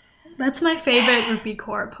 That's my favorite Rupi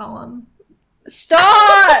Kaur poem.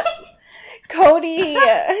 Stop! Cody,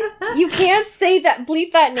 you can't say that.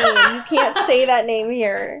 Bleep that name. You can't say that name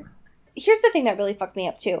here. Here's the thing that really fucked me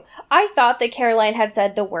up too. I thought that Caroline had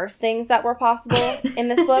said the worst things that were possible in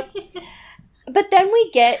this book. But then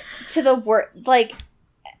we get to the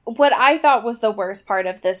what I thought was the worst part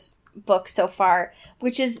of this book so far,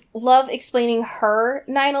 which is Love explaining her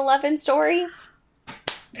 9/11 story.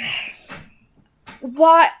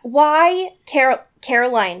 Why,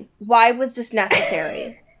 Caroline, why was this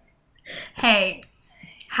necessary? Hey,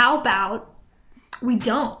 how about we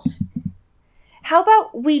don't? How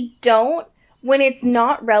about we don't when it's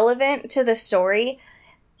not relevant to the story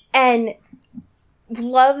and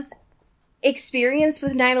Love's experience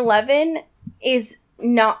with 9/11 is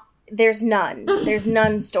not, there's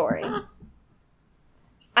none story.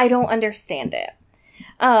 I don't understand it.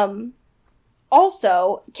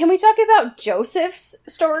 Also, can we talk about Joseph's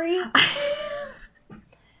story?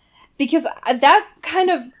 Because that kind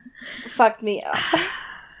of fucked me up.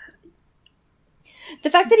 The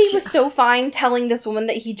fact that he was so fine telling this woman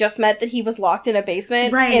that he just met that he was locked in a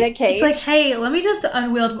basement in a cage. It's like, hey, let me just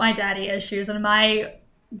unwield my daddy issues and my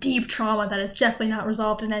deep trauma that is definitely not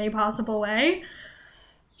resolved in any possible way.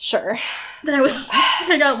 Sure. That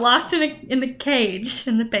I got locked in the cage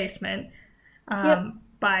in the basement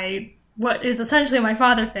by what is essentially my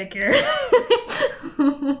father figure.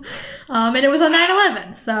 And it was on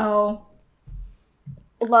 9/11, so...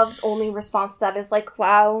 Love's only response to that is like,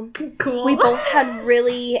 wow, cool. We both had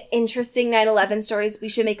really interesting 9/11 stories. We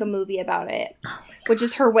should make a movie about it. Which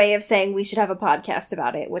is her way of saying we should have a podcast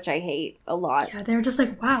about it, which I hate a lot. Yeah, they were just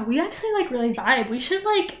like, wow, we actually like really vibe. We should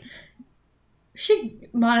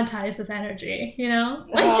monetize this energy, you know?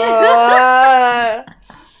 I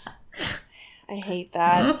hate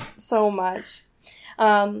that so much.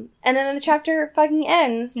 And then the chapter fucking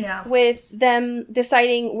ends with them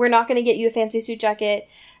deciding, we're not going to get you a fancy suit jacket,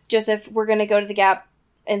 Joseph, we're going to go to the Gap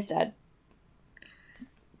instead.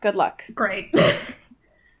 Good luck. Great.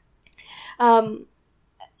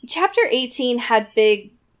 Chapter 18 had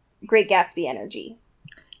big Great Gatsby energy.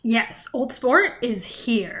 Yes, Old Sport is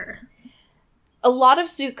here. A lot of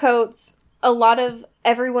suit coats, a lot of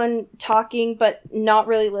everyone talking but not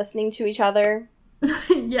really listening to each other.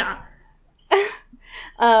 Yeah.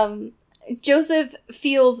 Joseph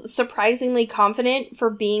feels surprisingly confident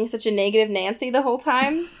for being such a negative Nancy the whole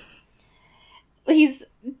time. He's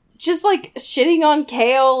just like shitting on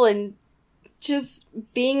Kale and just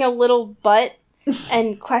being a little butt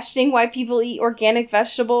and questioning why people eat organic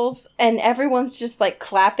vegetables, and everyone's just like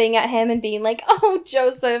clapping at him and being like, oh,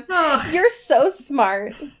 Joseph, you're so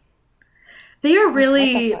smart. They are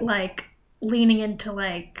really like leaning into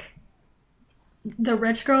like the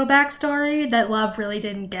rich girl backstory that Love really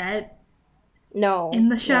didn't get in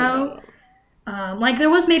the show. No. Like there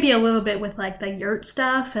was maybe a little bit with like the yurt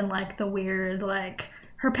stuff and like the weird like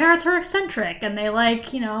her parents are eccentric and they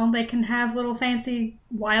like, you know, they can have little fancy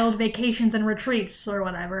wild vacations and retreats or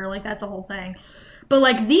whatever. Like that's a whole thing. But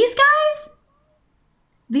like these guys,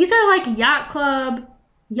 these are like yacht club,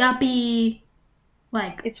 yuppie,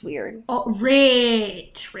 like it's weird.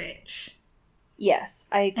 Rich. Yes,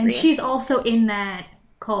 I agree. And she's also in that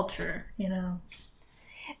culture, you know.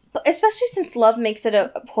 But especially since Love makes it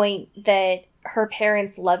a point that her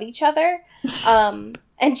parents love each other.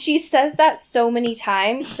 And she says that so many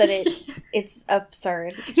times that it's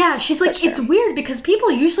absurd. Yeah, she's like, it's weird because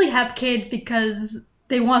people usually have kids because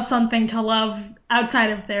they want something to love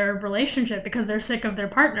outside of their relationship because they're sick of their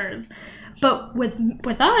partners. But with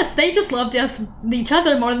us, they just loved each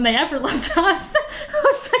other more than they ever loved us.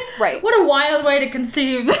 It's like, right. What a wild way to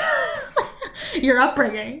conceive your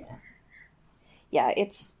upbringing. Yeah,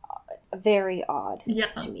 it's very odd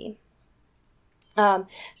to me.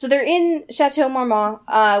 So they're in Chateau Marmont,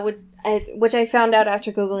 which I found out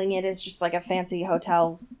after Googling it is just like a fancy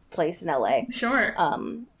hotel place in LA. Sure.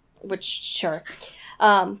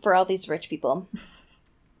 For all these rich people.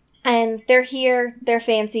 And they're here, they're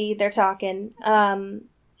fancy, they're talking.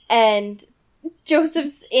 And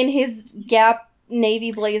Joseph's in his Gap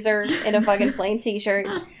navy blazer in a fucking plain t-shirt,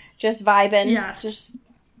 just vibing, just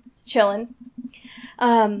chilling.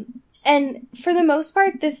 And for the most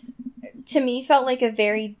part, this, to me, felt like a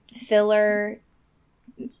very filler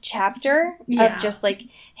chapter of just, like,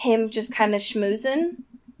 him just kind of schmoozing.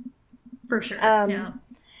 For sure,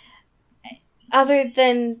 Other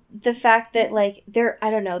than the fact that, like, they're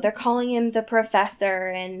calling him the professor,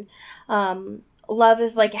 and Love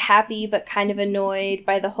is, like, happy but kind of annoyed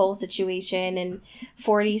by the whole situation, and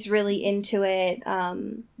 40's really into it.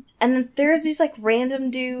 And then there's these, like,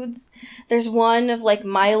 random dudes. There's one of, like,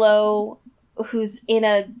 Milo, who's in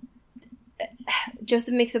a...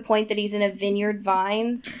 Joseph makes a point that he's in a Vineyard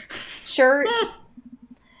Vines shirt.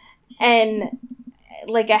 And,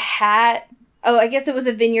 like, a hat... Oh, I guess it was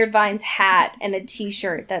a Vineyard Vines hat and a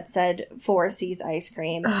t-shirt that said 4C's Ice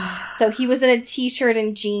Cream. So he was in a t-shirt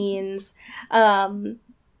and jeans. And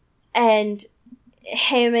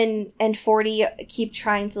him and 40 keep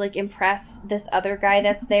trying to, like, impress this other guy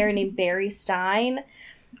that's there named Barry Stein.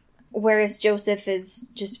 Whereas Joseph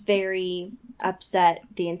is just very upset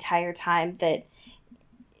the entire time that...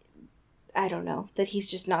 I don't know, that he's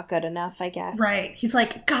just not good enough, I guess. Right. He's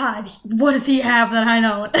like, God, what does he have that I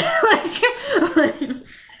don't?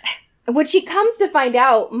 What he comes to find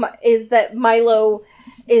out is that Milo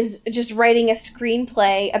is just writing a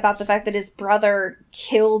screenplay about the fact that his brother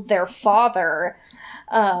killed their father.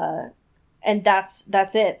 And that's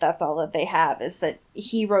it. That's all that they have, is that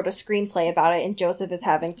he wrote a screenplay about it and Joseph is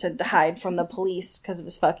having to hide from the police because of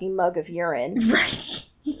his fucking mug of urine. Right.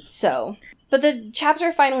 So, but the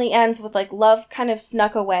chapter finally ends with, like, love kind of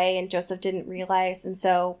snuck away and Joseph didn't realize. And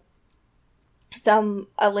so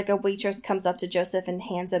a waitress comes up to Joseph and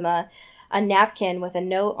hands him a napkin with a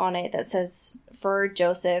note on it that says, for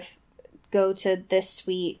Joseph, go to this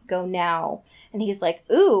suite, go now. And he's like,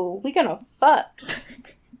 ooh, we gonna fuck.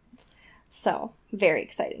 So, very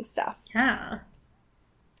exciting stuff. Yeah.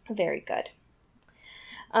 Very good.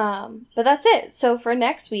 But that's it. So for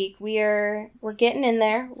next week, we're getting in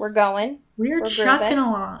there. We're going. We're chucking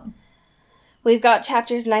along. We've got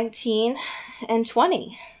chapters 19 and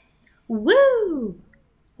 20. Woo!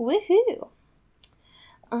 Woohoo!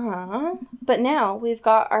 But now we've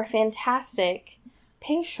got our fantastic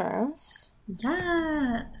patrons.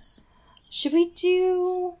 Yes. Should we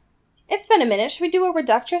do... It's been a minute. Should we do a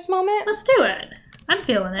Reductress moment? Let's do it. I'm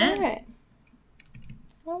feeling it.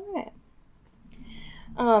 All right.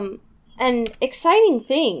 And exciting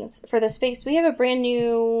things for the space. We have a brand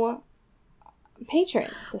new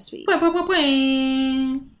patron this week.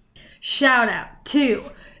 Shout out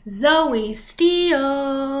to Zoe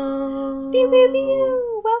Steele. Pew, pew,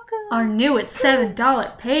 pew. Welcome. Our newest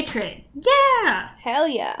 $7 patron. Yeah. Hell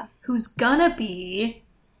yeah. Who's gonna be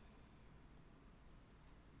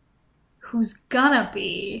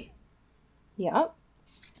Yep.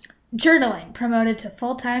 journaling promoted to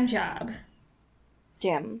full-time job.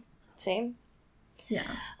 Damn. Same.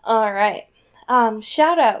 Yeah. All right.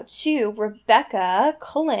 Shout out to Rebecca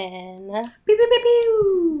Cullen. Pew, pew, pew,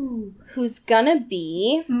 pew. Who's gonna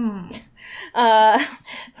be...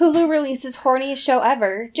 Hulu releases horniest show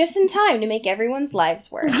ever, just in time to make everyone's lives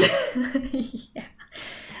worse. Yeah.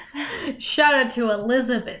 Shout out to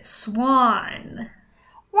Elizabeth Swan.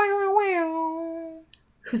 Wow, wow, wow.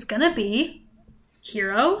 Who's gonna be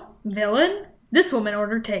hero, villain? This woman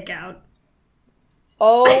ordered takeout.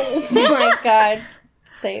 Oh my god.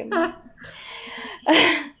 Same.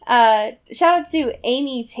 Shout out to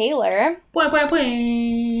Amy Taylor.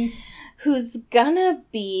 Who's gonna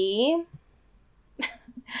be...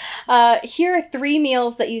 here are 3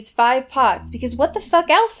 meals that use 5 pots, because what the fuck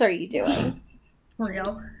else are you doing?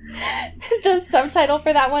 Real. The subtitle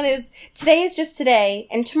for that one is, today is just today,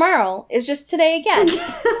 and tomorrow is just today again.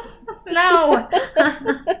 No!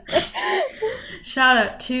 Shout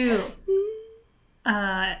out to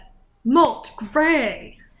Molt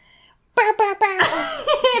Gray. Bow, bow, bow.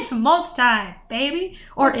 It's mulch time, baby.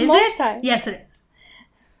 Or It's is mulch it? time. Yes, it is.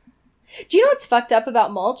 Do you know what's fucked up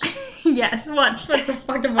about Mulch? Yes, what's the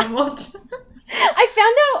fuck about mulch? I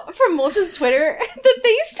found out from Mulch's Twitter that they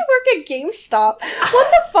used to work at GameStop.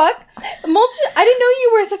 What the fuck? Mulch, I didn't know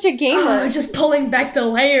you were such a gamer. Just pulling back the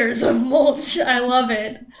layers of mulch. I love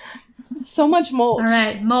it. So much mulch. All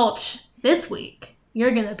right, mulch. This week,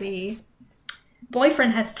 you're gonna be...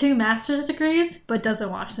 Boyfriend has 2 master's degrees, but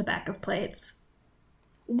doesn't wash the back of plates.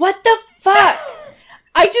 What the fuck?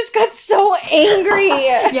 I just got so angry.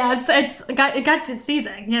 Yeah, it got you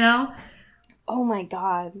seething, you know? Oh my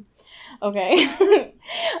god. Okay.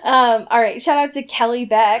 All right. Shout out to Kelly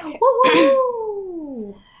Beck.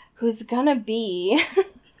 Woo! Who's gonna be...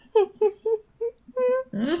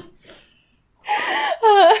 I'm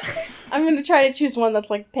gonna try to choose one that's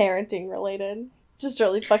like parenting related. Just to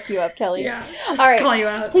really fuck you up, Kelly. Yeah. All right. Call you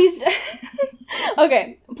out. Please.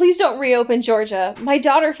 Okay. Please don't reopen Georgia. My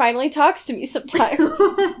daughter finally talks to me sometimes.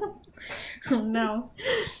 Oh no.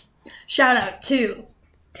 Shout out to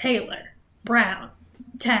Taylor Brown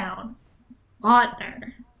Town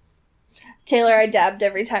Lautner. Taylor, I dabbed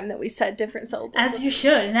every time that we said different syllables. As you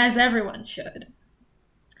should, and as everyone should.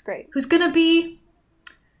 Great. Who's gonna be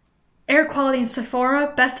air quality in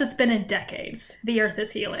Sephora? Best it's been in decades. The earth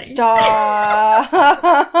is healing. Stop.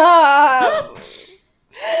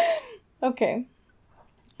 Okay.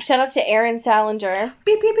 Shout out to Aaron Salinger.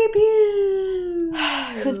 Beep, beep, beep, beep.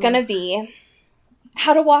 Who's gonna be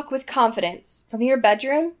how to walk with confidence from your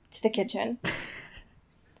bedroom to the kitchen.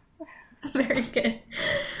 Very good.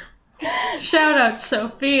 Shout out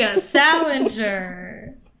Sophia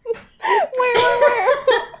Salinger. Where?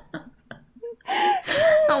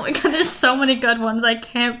 Oh my god, there's so many good ones I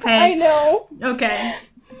can't pay. I know. Okay.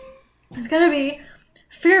 It's gonna be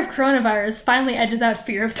fear of coronavirus finally edges out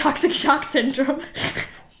fear of toxic shock syndrome.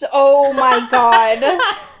 Oh my god.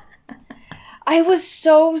 I was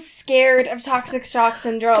so scared of toxic shock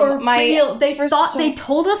syndrome. They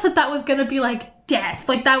told us that was gonna be like death,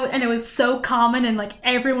 like that, and it was so common, and like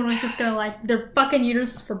everyone was just gonna like their fucking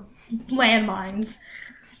uteruses for landmines.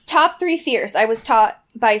 Top 3 fears I was taught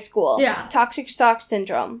by school. Yeah. Toxic shock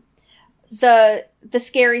syndrome. The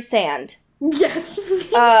scary sand. Yes.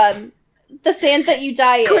 The sand that you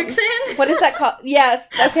die in. Quicksand? What is that called? Yes.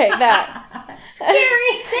 Okay, that.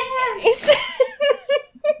 Scary sand.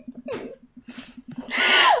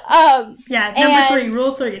 Yeah, number 3,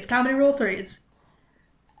 rule 3s, comedy rule 3s.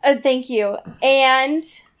 Thank you. And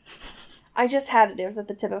I just had it. It was at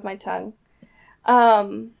the tip of my tongue.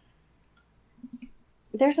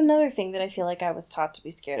 There's another thing that I feel like I was taught to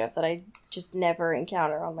be scared of that I just never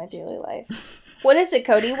encounter on my daily life. What is it,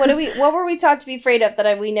 Cody? What were we taught to be afraid of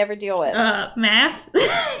that we never deal with? Math.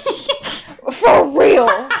 For real.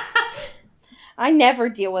 I never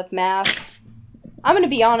deal with math. I'm going to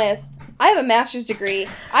be honest. I have a master's degree.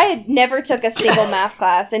 I had never took a single math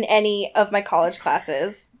class in any of my college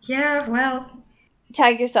classes. Yeah, well.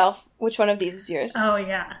 Tag yourself. Which one of these is yours? Oh,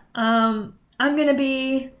 yeah. I'm going to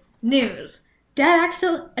be news. Dad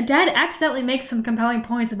accidentally makes some compelling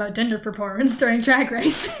points about gender performance during Drag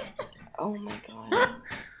Race. Oh my god.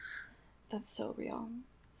 That's so real.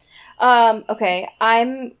 Okay,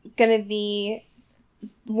 I'm going to be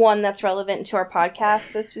one that's relevant to our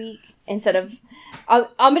podcast this week instead of... I'm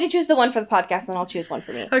going to choose the one for the podcast and I'll choose one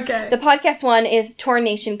for me. Okay. The podcast one is Torn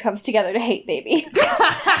Nation Comes Together to Hate Baby.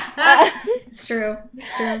 It's true.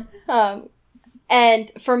 It's true.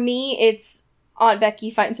 And for me, it's Aunt Becky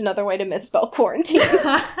finds another way to misspell quarantine.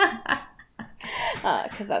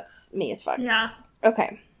 Because that's me as fuck. Yeah.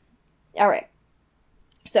 Okay. All right.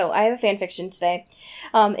 So I have a fan fiction today.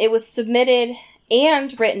 It was submitted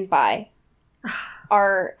and written by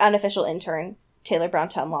our unofficial intern, Taylor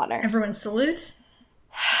Browntown Lautner. Everyone salute.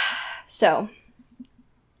 So,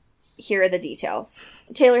 here are the details.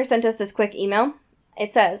 Taylor sent us this quick email.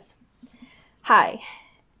 It says, "Hi."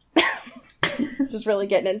 Just really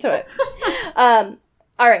getting into it. All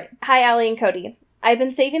right. "Hi, Allie and Cody. I've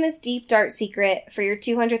been saving this deep, dark secret for your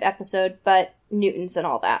 200th episode, but Newtons and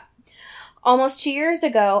all that. Almost 2 years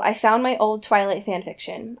ago, I found my old Twilight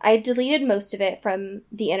fanfiction. I had deleted most of it from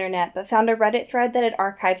the internet, but found a Reddit thread that had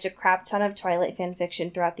archived a crap ton of Twilight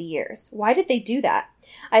fanfiction throughout the years. Why did they do that?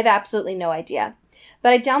 I have absolutely no idea.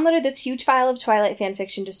 But I downloaded this huge file of Twilight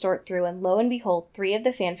fanfiction to sort through, and lo and behold, 3 of the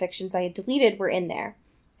fanfictions I had deleted were in there.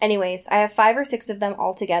 Anyways, I have 5 or 6 of them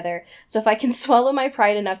all together, so if I can swallow my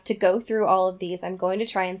pride enough to go through all of these, I'm going to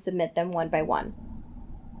try and submit them one by one."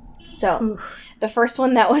 So, the first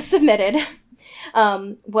one that was submitted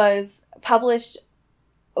was published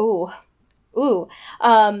on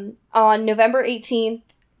November 18th,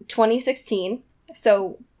 2016.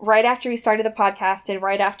 So, right after we started the podcast and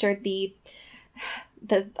right after the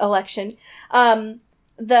election.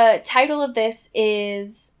 The title of this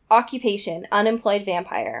is Occupation, Unemployed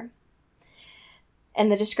Vampire. And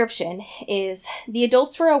the description is, The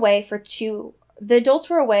adults were away for 2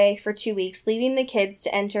 weeks, leaving the kids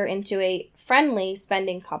to enter into a friendly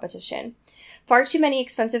spending competition. Far too many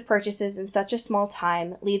expensive purchases in such a small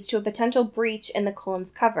time leads to a potential breach in the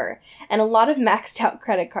Cullen's cover, and a lot of maxed out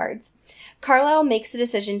credit cards. Carlisle makes the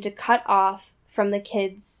decision to cut off the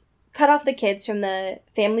kids from the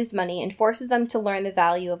family's money and forces them to learn the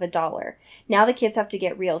value of $1. Now the kids have to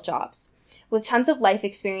get real jobs. With tons of life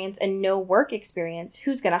experience and no work experience,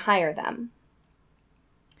 who's going to hire them?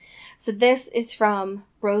 So this is from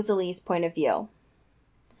Rosalie's point of view.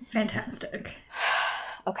 Fantastic.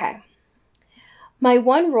 Okay. "My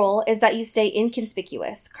one rule is that you stay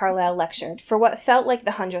inconspicuous," Carlisle lectured, for what felt like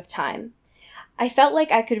the 100th time. I felt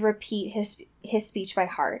like I could repeat his speech by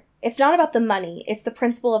heart. "It's not about the money, it's the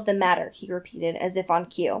principle of the matter," he repeated, as if on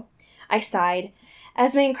cue. I sighed.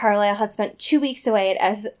 Esme and Carlisle had spent 2 weeks away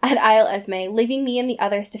at Isle Esme, leaving me and the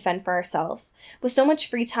others to fend for ourselves. With so much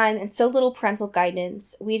free time and so little parental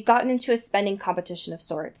guidance, we had gotten into a spending competition of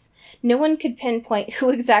sorts. No one could pinpoint who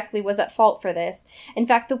exactly was at fault for this. In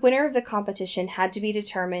fact, the winner of the competition had to be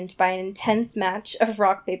determined by an intense match of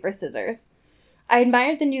rock, paper, scissors. I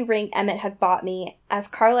admired the new ring Emmett had bought me as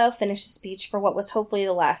Carlisle finished his speech for what was hopefully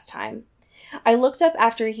the last time. I looked up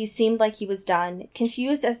after he seemed like he was done,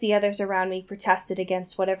 confused as the others around me protested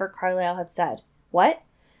against whatever Carlisle had said. What?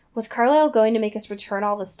 Was Carlisle going to make us return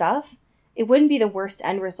all the stuff? It wouldn't be the worst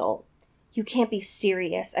end result. "You can't be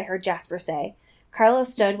serious," I heard Jasper say. Carlisle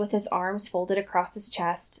stood with his arms folded across his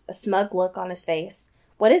chest, a smug look on his face.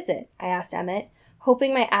 "What is it?" I asked Emmett,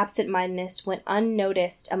 hoping my absent-mindedness went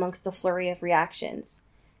unnoticed amongst the flurry of reactions.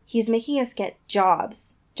 "He's making us get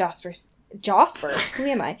jobs," Jasper? Who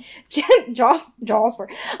am I?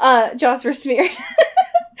 Jasper smeared.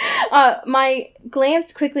 My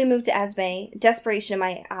glance quickly moved to Esme, desperation in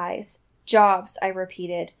my eyes. "Jobs," I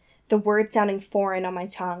repeated, the word sounding foreign on my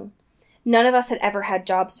tongue. None of us had ever had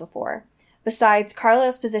jobs before. Besides,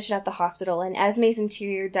 Carlisle's position at the hospital and Esme's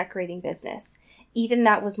interior decorating business. Even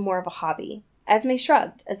that was more of a hobby. Esme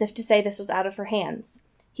shrugged, as if to say this was out of her hands.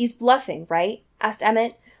 "He's bluffing, right?" asked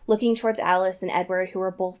Emmett, looking towards Alice and Edward, who were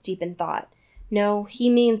both deep in thought. "No, he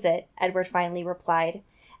means it," Edward finally replied.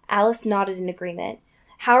 Alice nodded in agreement.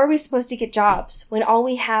 How are we supposed to get jobs when all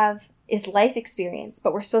we have is life experience,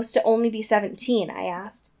 but we're supposed to only be 17, I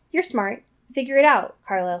asked. You're smart. Figure it out,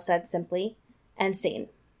 Carlisle said simply. And scene.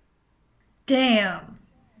 Damn.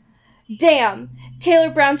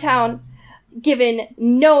 Taylor Browntown given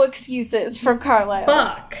no excuses from Carlisle.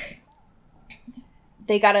 Fuck.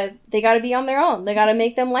 They gotta be on their own. They gotta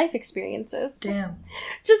make them life experiences. Damn.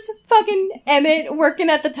 Just fucking Emmett working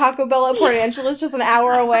at the Taco Bell at Port Angeles, just an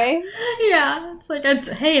hour away. Yeah, it's like,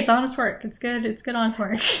 it's honest work. It's good honest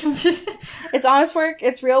work. It's honest work.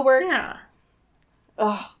 It's real work. Yeah.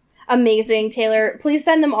 Oh, amazing, Taylor. Please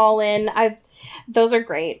send them all in. Those are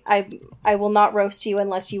great. I will not roast you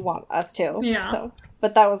unless you want us to. Yeah. So,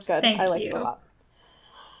 but that was good. Thank I liked you. it a lot.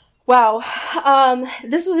 Wow.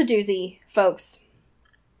 This was a doozy, folks.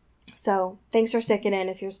 So, thanks for sticking in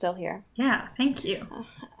if you're still here. Yeah, thank you.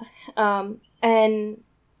 And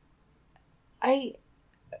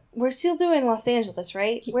we're still doing Los Angeles,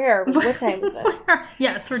 right? Where are we? What time is it?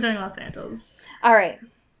 Yes, we're doing Los Angeles. All right.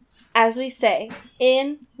 As we say,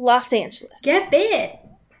 in Los Angeles. Get bit.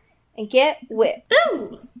 And get whipped.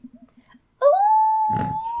 Ooh. Ooh.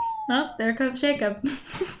 Oh, there comes Jacob.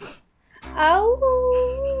 Oh.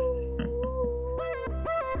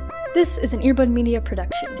 This is an Earbud Media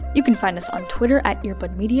production. You can find us on Twitter at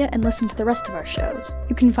Earbud Media and listen to the rest of our shows.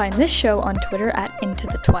 You can find this show on Twitter at Into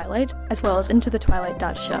the Twilight, as well as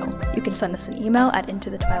intothetwilight.show. You can send us an email at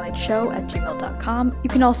intothetwilightshow@gmail.com. You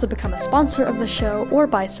can also become a sponsor of the show or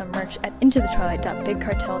buy some merch at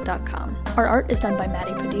intothetwilight.bigcartel.com. Our art is done by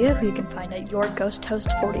Maddie Padilla, who you can find at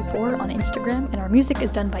YourGhostHost44 on Instagram, and our music is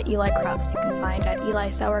done by Eli Krause, you can find at Eli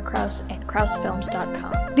Sauerkraus and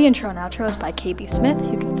KrausFilms.com. The intro and outro is by KB Smith,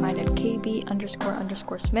 you can find at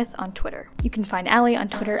KB__Smith on Twitter. You can find Allie on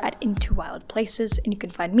Twitter at Into Wild Places, and you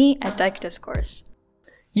can find me at Dyke Discourse.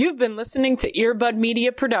 You've been listening to Earbud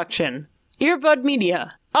Media Production. Earbud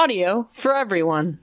Media. Audio for everyone.